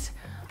yeah,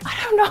 I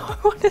don't know,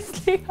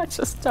 honestly, I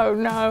just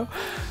don't know.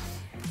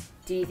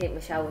 Do you think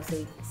Michelle will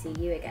see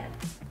you again?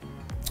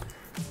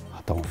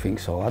 I don't think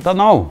so. I don't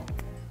know.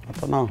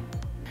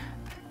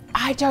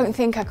 I don't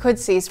think I could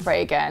see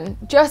Spray again,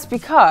 just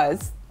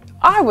because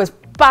I was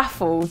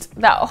baffled.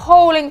 That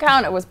whole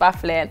encounter was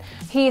baffling.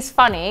 He's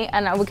funny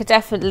and we could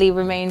definitely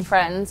remain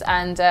friends,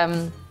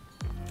 and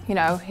you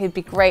know, he'd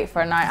be great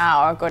for a night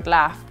out or a good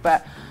laugh,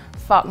 but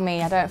fuck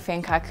me, I don't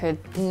think I could,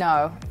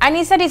 no. And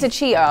he said he's a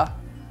cheater,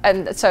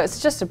 and so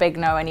it's just a big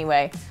no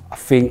anyway. I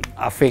think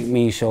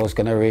Misha's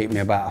gonna rate me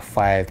about a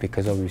 5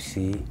 because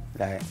obviously,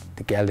 like,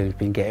 the girl has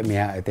been getting me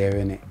out of there,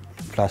 innit?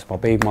 Plus, my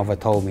baby mother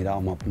told me that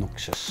I'm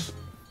obnoxious,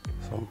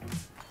 so.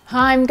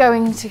 I'm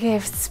going to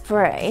give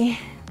Spray,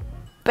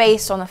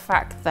 based on the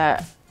fact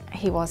that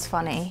he was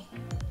funny,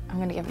 I'm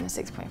gonna give him a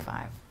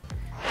 6.5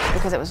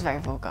 because it was very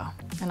vulgar,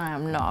 and I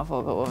am not a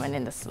vulgar woman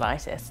in the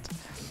slightest.